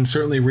winter, they can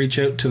certainly reach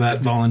out to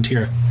that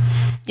volunteer.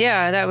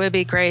 Yeah, that would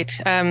be great.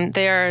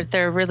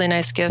 They're really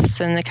nice gifts,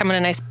 and they come in a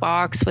nice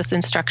box with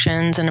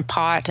instructions and a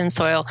pot and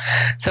soil.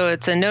 So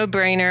it's a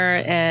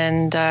no-brainer.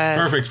 And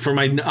perfect for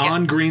my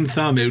on-green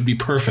thumb. It would be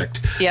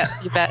perfect. Yeah,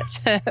 you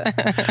bet.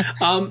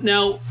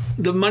 Now,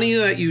 the money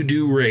that you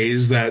do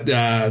raise that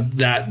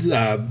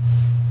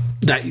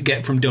you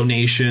get from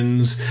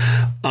donations,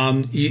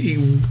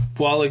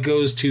 while it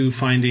goes to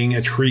finding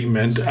a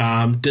treatment,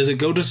 does it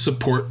go to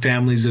support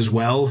families as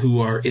well who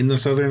are in the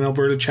Southern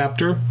Alberta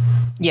chapter?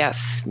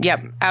 Yes.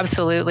 Yep.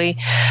 Absolutely.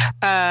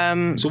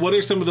 So what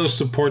are some of those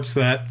supports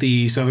that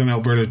the Southern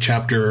Alberta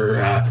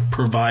chapter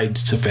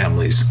provides to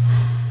families?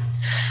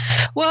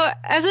 Well,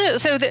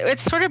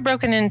 it's sort of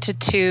broken into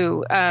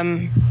two.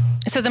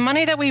 So the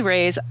money that we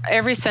raise,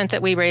 every cent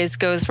that we raise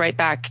goes right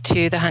back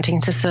to the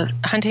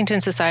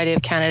Huntington Society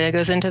of Canada. It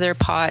goes into their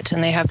pot,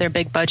 and they have their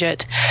big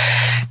budget.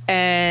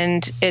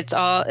 And it's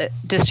all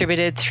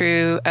distributed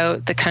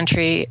throughout the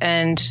country.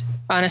 And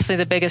honestly,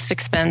 the biggest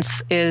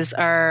expense is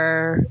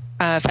our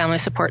family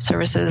support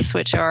services,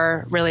 which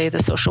are really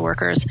the social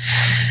workers.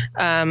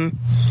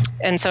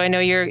 And so I know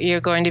you're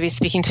going to be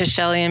speaking to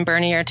Shelley and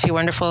Bernie, our two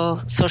wonderful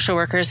social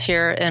workers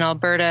here in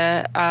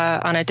Alberta,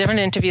 on a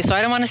different interview. So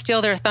I don't want to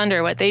steal their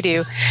thunder, what they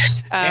do.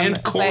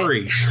 And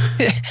Corey.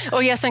 Oh,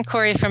 yes, and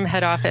Corey from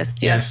head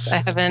office. Yes. I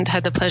haven't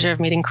had the pleasure of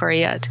meeting Corey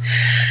yet.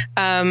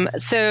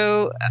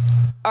 So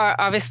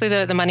obviously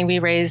the money we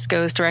raise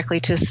goes directly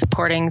to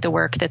supporting the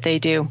work that they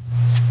do,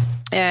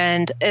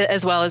 and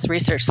as well as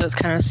research. So it's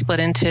kind of split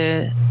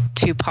into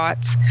two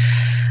pots.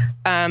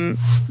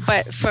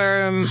 But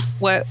from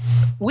what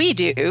we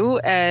do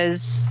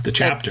as the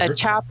chapter, a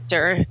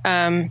chapter,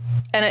 and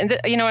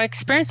I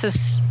experienced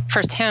this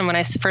firsthand when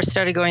I first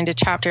started going to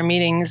chapter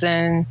meetings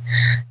and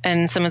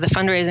some of the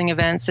fundraising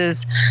events,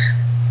 is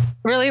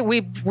really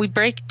we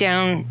break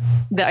down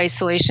the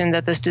isolation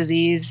that this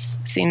disease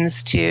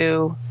seems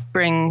to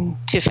bring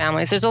to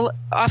families. There's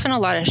often a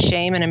lot of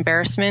shame and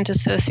embarrassment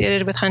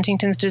associated with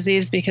Huntington's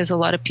disease because a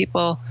lot of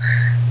people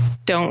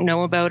don't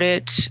know about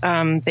it.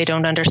 They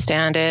don't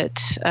understand it.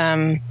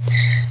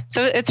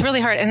 So it's really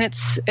hard. And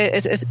it's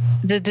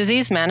the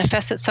disease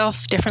manifests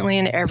itself differently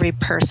in every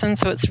person.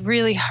 So it's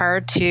really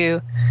hard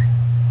to,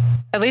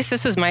 at least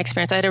this was my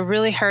experience, I had a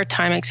really hard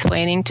time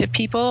explaining to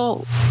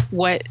people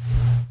what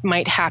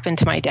might happen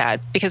to my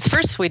dad, because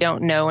first, we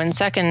don't know. And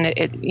second,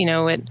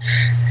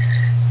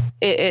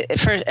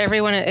 for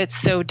everyone, it's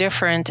so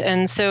different.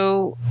 And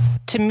so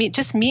to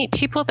meet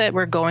people that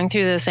were going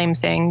through the same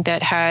thing,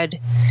 that had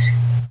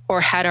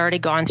already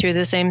gone through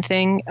the same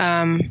thing.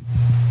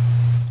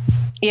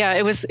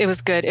 It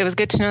was good. It was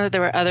good to know that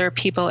there were other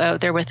people out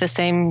there with the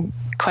same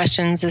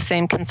questions, the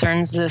same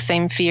concerns, the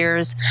same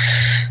fears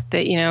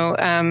that,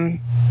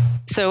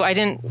 so I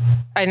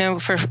know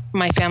for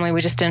my family,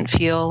 we just didn't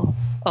feel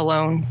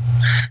alone,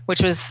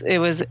 it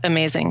was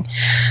amazing.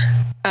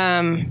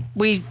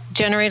 We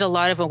generate a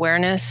lot of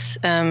awareness.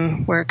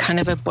 We're kind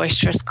of a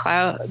boisterous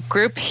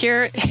group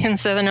here in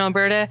Southern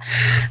Alberta.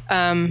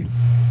 We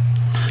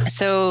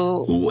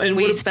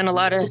spend a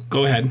lot of...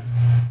 Go ahead.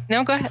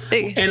 No, go ahead.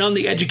 And on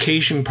the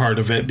education part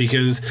of it,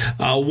 because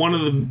one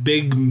of the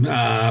big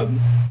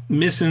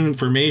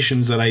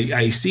misinformations that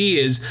I see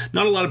is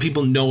not a lot of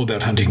people know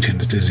about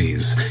Huntington's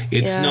disease.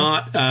 It's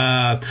not,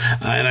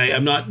 and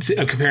I'm not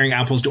comparing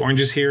apples to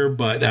oranges here,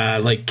 but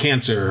like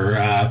cancer,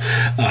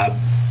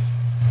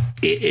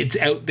 it's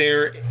out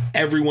there.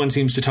 Everyone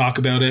seems to talk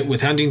about it.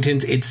 With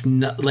Huntington's, it's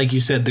not, like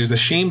you said, there's a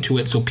shame to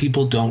it, so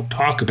people don't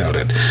talk about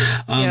it.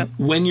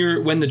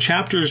 When the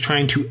chapter is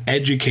trying to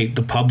educate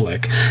the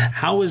public,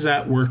 how is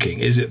that working?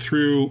 Is it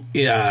through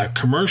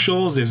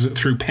commercials? Is it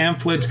through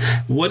pamphlets?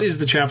 What is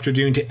the chapter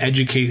doing to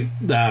educate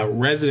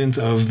residents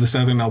of the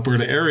Southern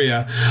Alberta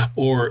area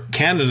or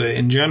Canada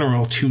in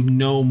general to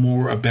know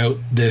more about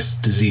this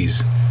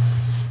disease?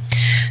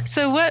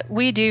 So what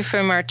we do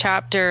from our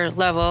chapter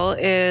level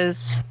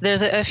is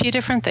there's a few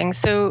different things.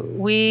 So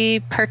we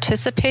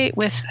participate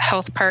with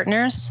Health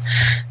Partners,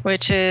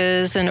 which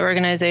is an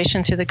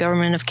organization through the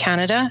Government of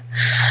Canada.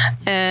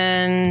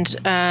 And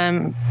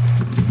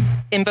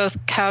in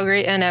both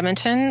Calgary and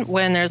Edmonton,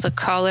 when there's a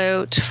call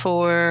out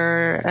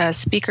for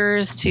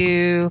speakers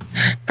to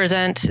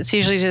present, it's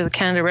usually to the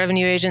Canada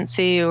Revenue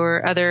Agency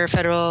or other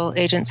federal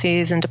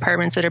agencies and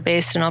departments that are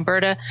based in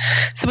Alberta.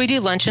 So we do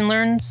lunch and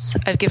learns.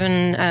 I've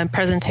given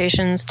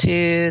presentations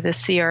to the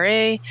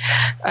CRA.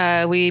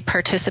 We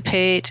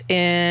participate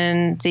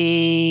in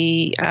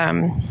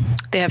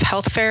they have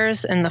health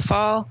fairs in the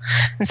fall.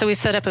 And so we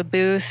set up a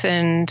booth,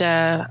 and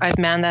I've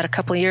manned that a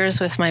couple of years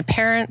with my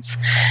parents,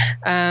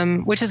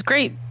 which is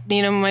great.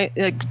 You know,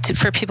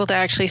 for people to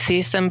actually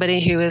see somebody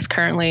who is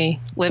currently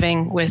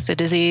living with the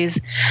disease.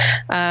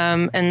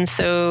 And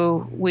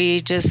so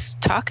we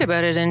just talk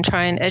about it and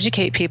try and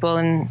educate people.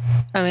 And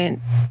I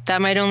mean,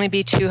 that might only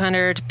be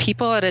 200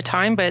 people at a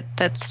time, but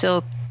that's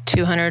still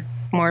 200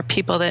 more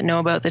people that know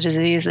about the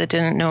disease that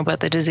didn't know about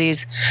the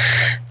disease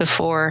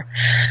before.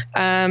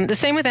 The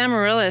same with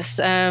Amaryllis.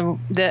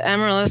 The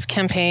Amaryllis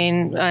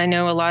campaign, I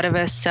know a lot of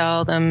us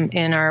sell them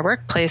in our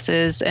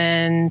workplaces,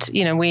 and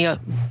you know,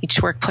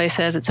 each workplace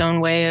has its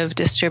own way of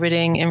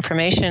distributing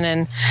information.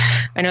 And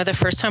I know the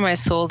first time I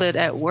sold it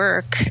at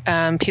work,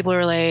 people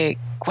were like,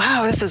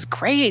 wow, this is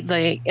great.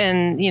 Like,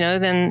 and you know,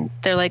 then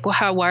they're like, well,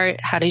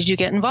 how did you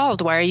get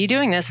involved? Why are you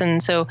doing this?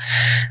 And so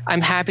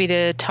I'm happy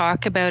to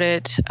talk about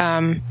it,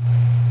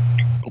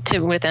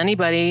 with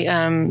anybody,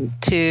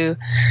 to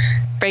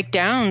break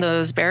down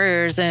those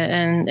barriers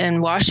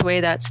and wash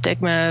away that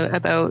stigma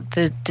about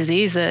the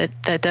disease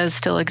that does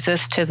still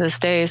exist to this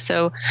day.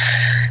 So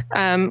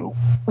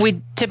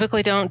we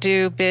typically don't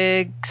do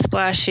big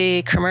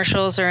splashy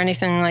commercials or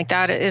anything like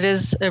that. It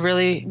is a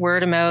really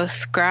word of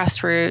mouth,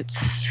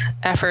 grassroots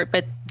effort,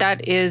 but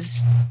that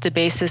is the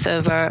basis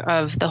of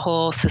the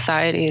whole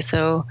society.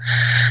 So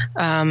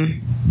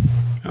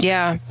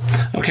yeah.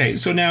 Okay,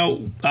 so now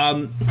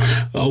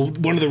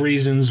one of the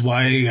reasons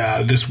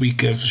why this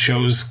week of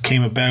shows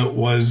came about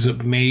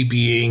was May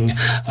being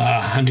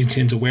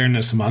Huntington's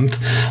Awareness Month.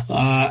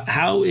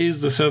 How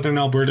is the Southern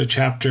Alberta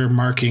chapter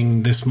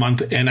marking this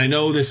month? And I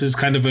know this is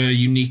kind of a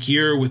unique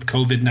year with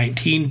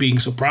COVID-19 being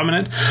so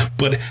prominent,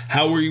 but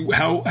how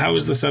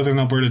is the Southern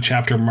Alberta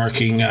chapter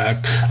marking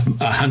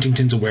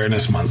Huntington's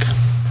Awareness Month?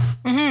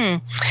 Mm-hmm.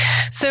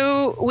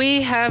 So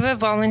we have a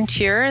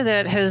volunteer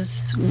that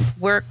has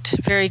worked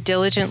very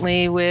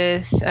diligently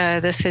with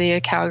the city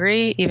of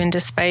Calgary, even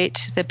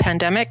despite the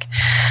pandemic.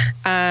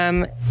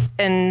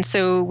 And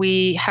so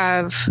we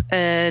have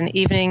an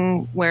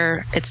evening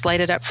where it's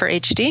lighted up for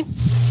HD.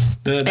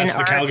 That's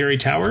the Calgary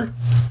Tower?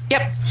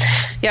 Yep.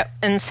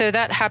 And so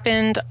that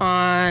happened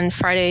on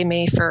Friday,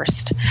 May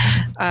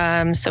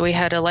 1st. So we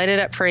had a Light It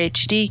Up for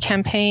HD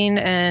campaign,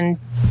 and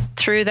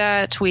through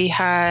that we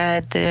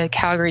had the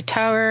Calgary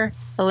Tower,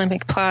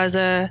 Olympic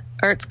Plaza,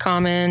 Arts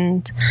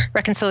Common,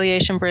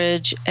 Reconciliation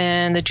Bridge,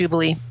 and the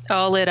Jubilee,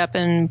 all lit up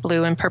in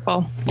blue and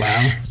purple.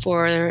 Wow.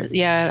 For,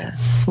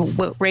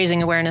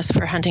 raising awareness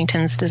for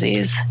Huntington's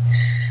disease.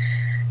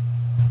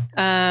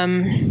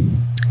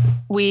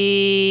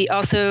 We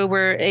also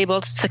were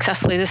able to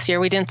successfully this year,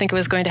 we didn't think it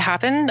was going to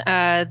happen.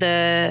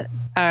 The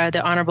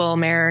Honorable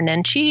Mayor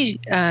Nenshi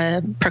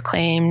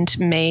proclaimed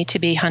May to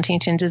be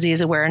Huntington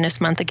Disease Awareness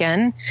Month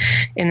again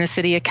in the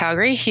city of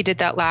Calgary. He did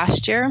that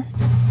last year.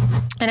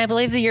 And I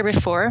believe the year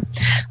before.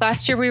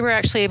 Last year, we were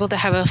actually able to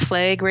have a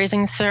flag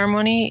raising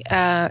ceremony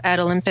at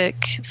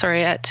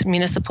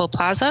Municipal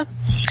Plaza.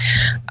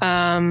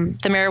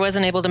 The mayor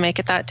wasn't able to make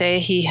it that day.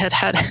 He had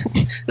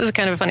this is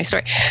kind of a funny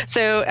story.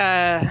 So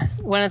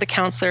one of the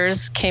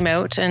councillors came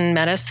out and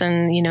met us,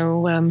 and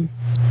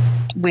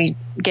we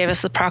gave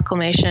us the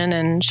proclamation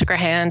and shook our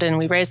hand, and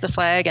we raised the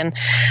flag, and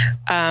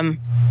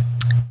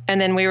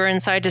then we were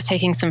inside just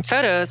taking some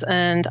photos,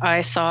 and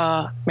I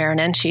saw Mayor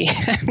Nenshi.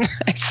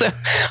 So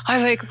I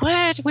was like,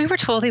 what? We were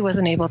told he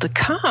wasn't able to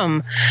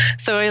come.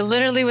 So I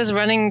literally was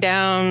running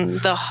down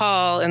the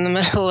hall in the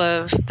middle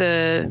of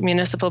the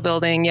municipal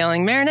building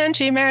yelling, Mayor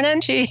Nenshi, Mayor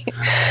Nenshi.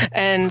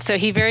 And so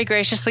he very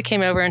graciously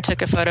came over and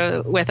took a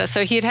photo with us.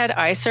 So he had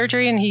eye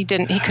surgery, and he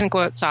couldn't go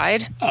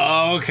outside.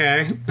 Oh,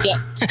 okay. Yeah.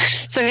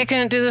 So he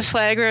couldn't do the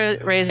flag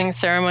raising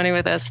ceremony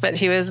with us, but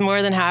he was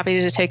more than happy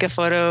to take a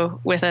photo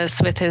with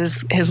us with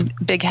his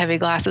big heavy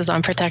glasses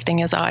on, protecting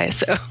his eyes.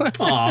 So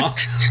I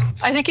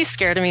think he's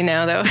scared of me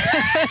now, though.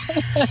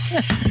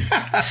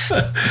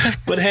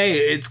 But hey,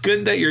 it's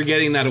good that you're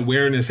getting that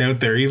awareness out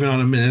there, even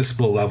on a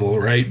municipal level,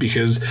 right?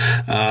 Because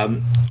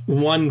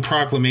one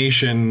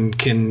proclamation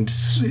can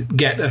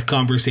get a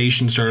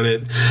conversation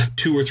started,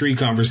 2 or 3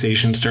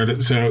 conversations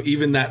started. So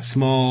even that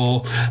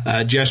small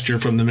gesture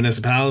from the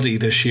municipality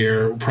this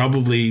year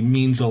probably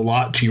means a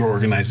lot to your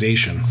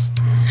organization.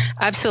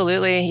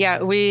 Absolutely.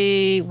 Yeah,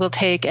 we will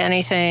take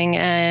anything,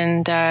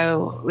 and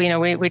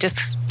we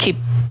just keep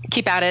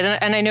at it.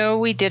 And I know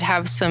we did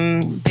have some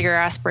bigger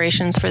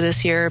aspirations for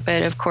this year,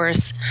 but of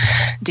course,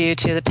 due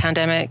to the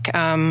pandemic,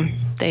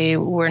 they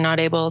were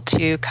not able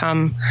to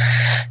come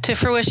to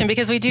fruition,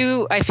 because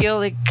I feel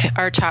like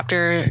our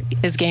chapter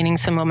is gaining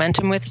some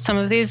momentum with some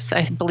of these.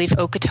 I believe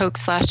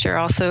Okotoks last year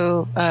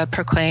also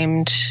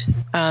proclaimed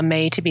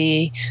May to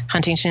be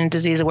Huntington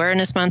Disease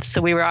Awareness Month.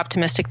 So we were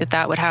optimistic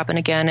that would happen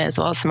again, as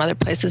well as some other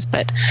places.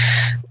 But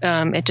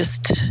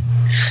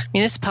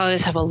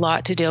municipalities have a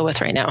lot to deal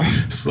with right now.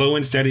 Slow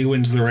and steady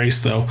wins the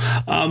race, though.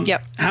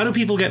 Yep. How do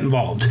people get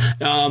involved?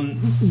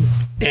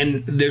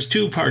 And there's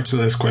two parts of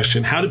this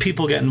question. How do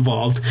people get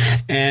involved?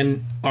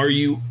 And are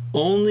you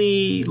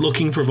only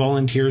looking for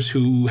volunteers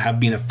who have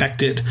been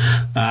affected,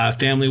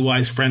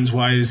 family-wise,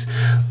 friends-wise,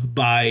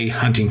 by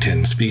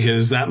Huntington's?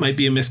 Because that might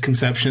be a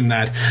misconception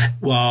that,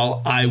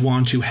 while I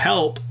want to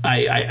help,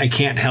 I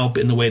can't help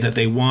in the way that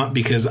they want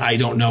because I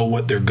don't know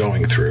what they're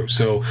going through.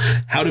 So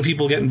how do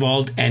people get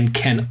involved, and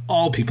can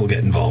all people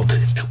get involved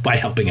by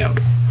helping out?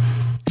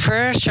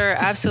 For sure.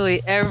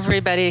 Absolutely.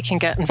 Everybody can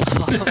get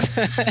involved.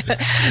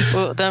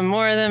 Well, the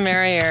more the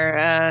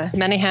merrier.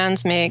 Many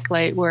hands make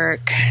light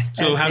work.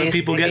 So how do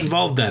people get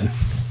involved then?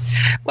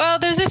 Well,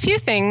 there's a few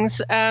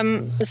things.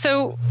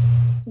 So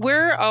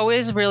we're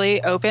always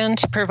really open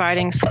to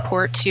providing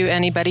support to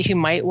anybody who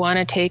might want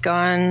to take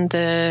on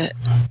the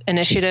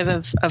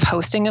initiative of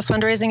hosting a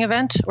fundraising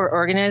event or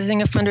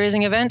organizing a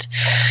fundraising event.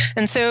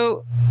 And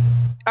so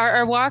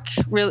our walk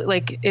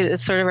really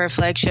is sort of our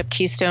flagship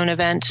keystone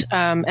event,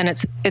 and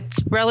it's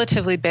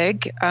relatively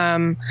big,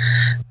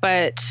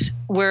 but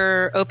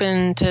we're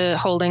open to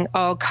holding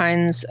all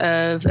kinds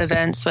of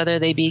events, whether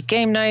they be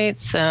game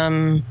nights,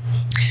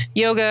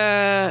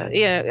 yoga,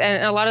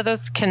 and a lot of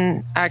those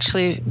can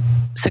actually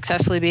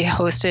successfully be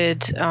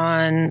hosted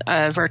on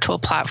a virtual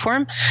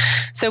platform.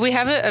 So we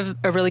have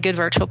a really good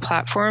virtual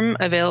platform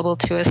available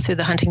to us through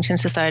the Huntington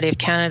Society of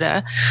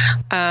Canada.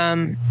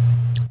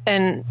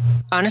 And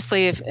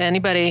honestly, if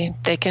anybody,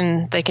 they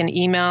can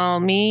email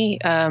me.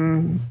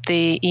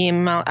 The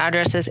email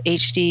address is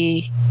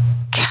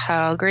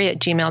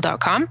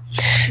hdcalgary@gmail.com.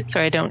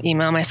 Sorry, I don't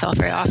email myself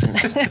very often.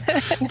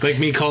 It's like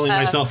me calling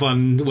my cell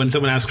phone. When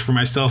someone asks for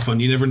my cell phone,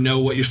 you never know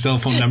what your cell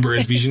phone number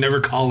is because you never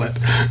call it.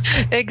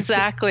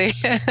 Exactly.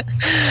 So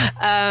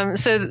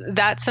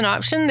that's an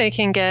option. They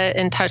can get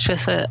in touch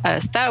with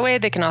us that way.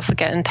 They can also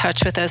get in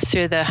touch with us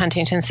through the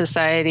Huntington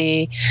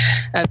Society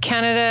of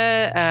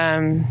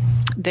Canada.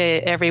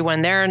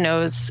 Everyone there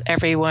knows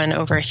everyone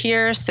over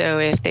here. So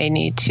if they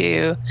need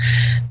to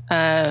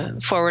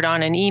forward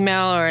on an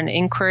email or an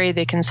inquiry,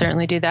 they can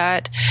certainly do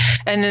that.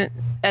 And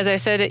as I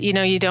said,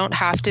 you don't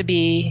have to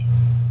be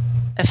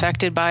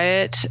affected by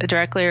it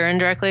directly or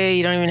indirectly.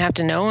 You don't even have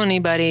to know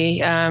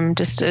anybody.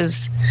 Just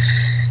as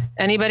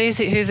anybody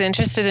who's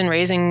interested in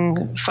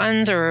raising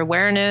funds or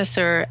awareness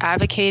or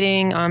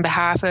advocating on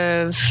behalf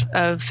of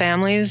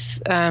families,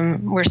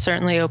 we're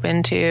certainly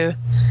open to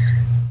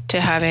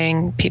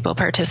having people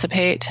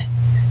participate.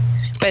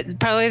 But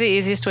probably the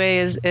easiest way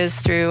is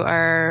through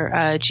our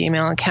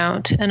Gmail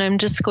account, and I'm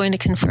just going to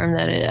confirm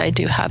that I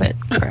do have it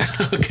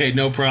correct. Okay,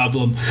 no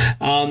problem.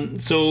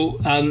 So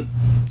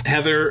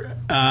Heather,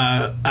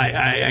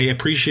 I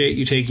appreciate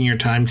you taking your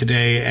time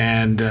today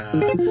and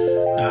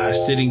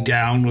sitting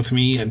down with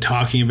me and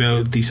talking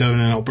about the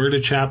Southern Alberta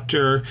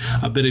chapter,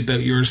 a bit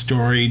about your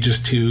story,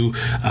 just to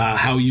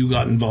how you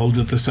got involved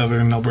with the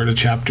Southern Alberta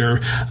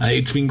chapter.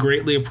 It's been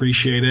greatly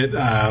appreciated.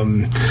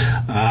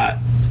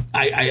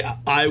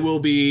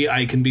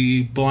 I can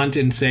be blunt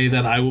and say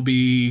that I will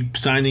be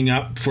signing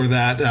up for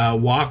that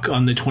walk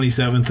on the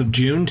 27th of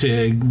June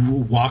to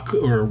walk.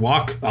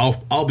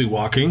 I'll be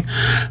walking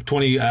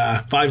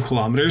 25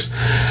 kilometers,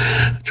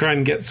 try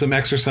and get some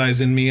exercise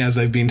in me as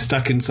I've been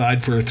stuck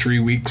inside for 3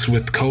 weeks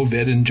with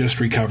COVID and just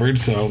recovered.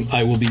 So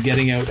I will be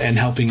getting out and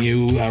helping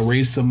you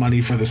raise some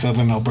money for the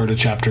Southern Alberta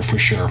chapter for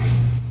sure.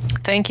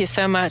 Thank you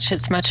so much.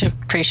 It's much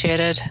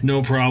appreciated.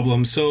 No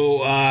problem.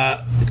 So,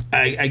 I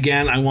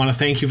want to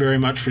thank you very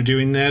much for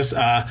doing this.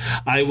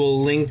 I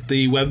will link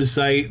the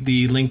website,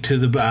 the link to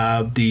the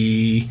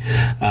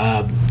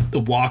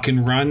walk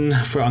and run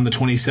on the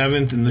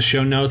 27th in the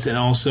show notes. And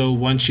also,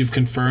 once you've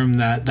confirmed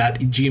that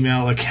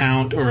Gmail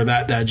account or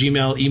that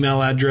Gmail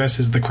email address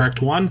is the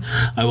correct one,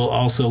 I will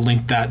also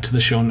link that to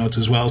the show notes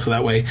as well. So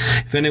that way,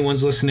 if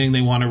anyone's listening,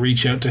 they want to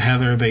reach out to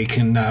Heather, they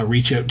can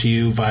reach out to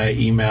you via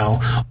email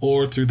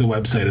or through the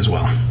website as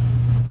well.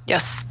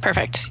 Yes,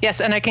 perfect. Yes,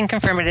 and I can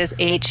confirm it is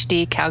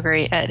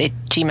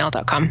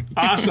hdcalgary@gmail.com.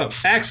 Awesome.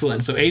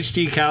 Excellent. So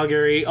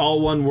hdcalgary,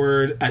 all one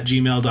word,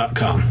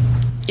 @gmail.com.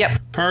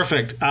 Yep.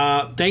 Perfect.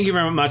 Thank you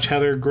very much,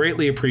 Heather.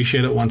 Greatly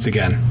appreciate it once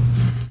again.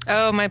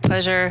 Oh, my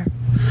pleasure.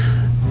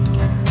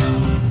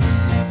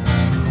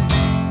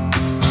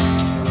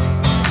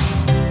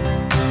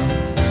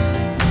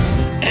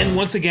 And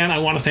once again, I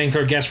want to thank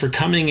our guests for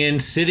coming in,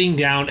 sitting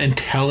down, and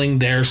telling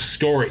their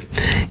story.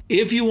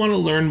 If you want to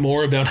learn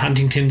more about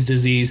Huntington's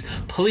disease,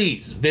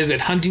 please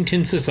visit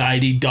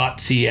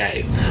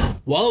huntingtonsociety.ca.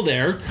 While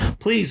there,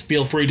 please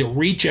feel free to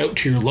reach out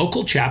to your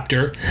local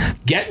chapter,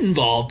 get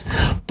involved,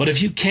 but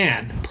if you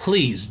can,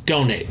 please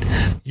donate.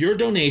 Your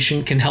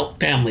donation can help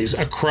families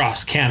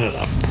across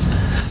Canada.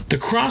 The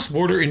Cross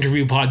Border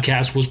Interview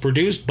podcast was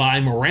produced by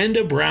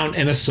Miranda Brown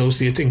and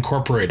Associates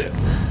Incorporated.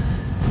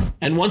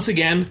 And once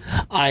again,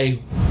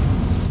 I'm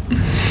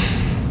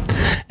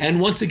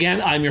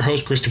your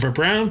host, Christopher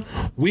Brown.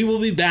 We will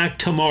be back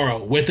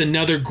tomorrow with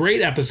another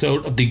great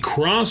episode of the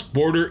Cross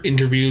Border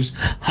Interviews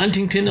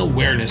Huntington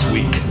Awareness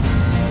Week.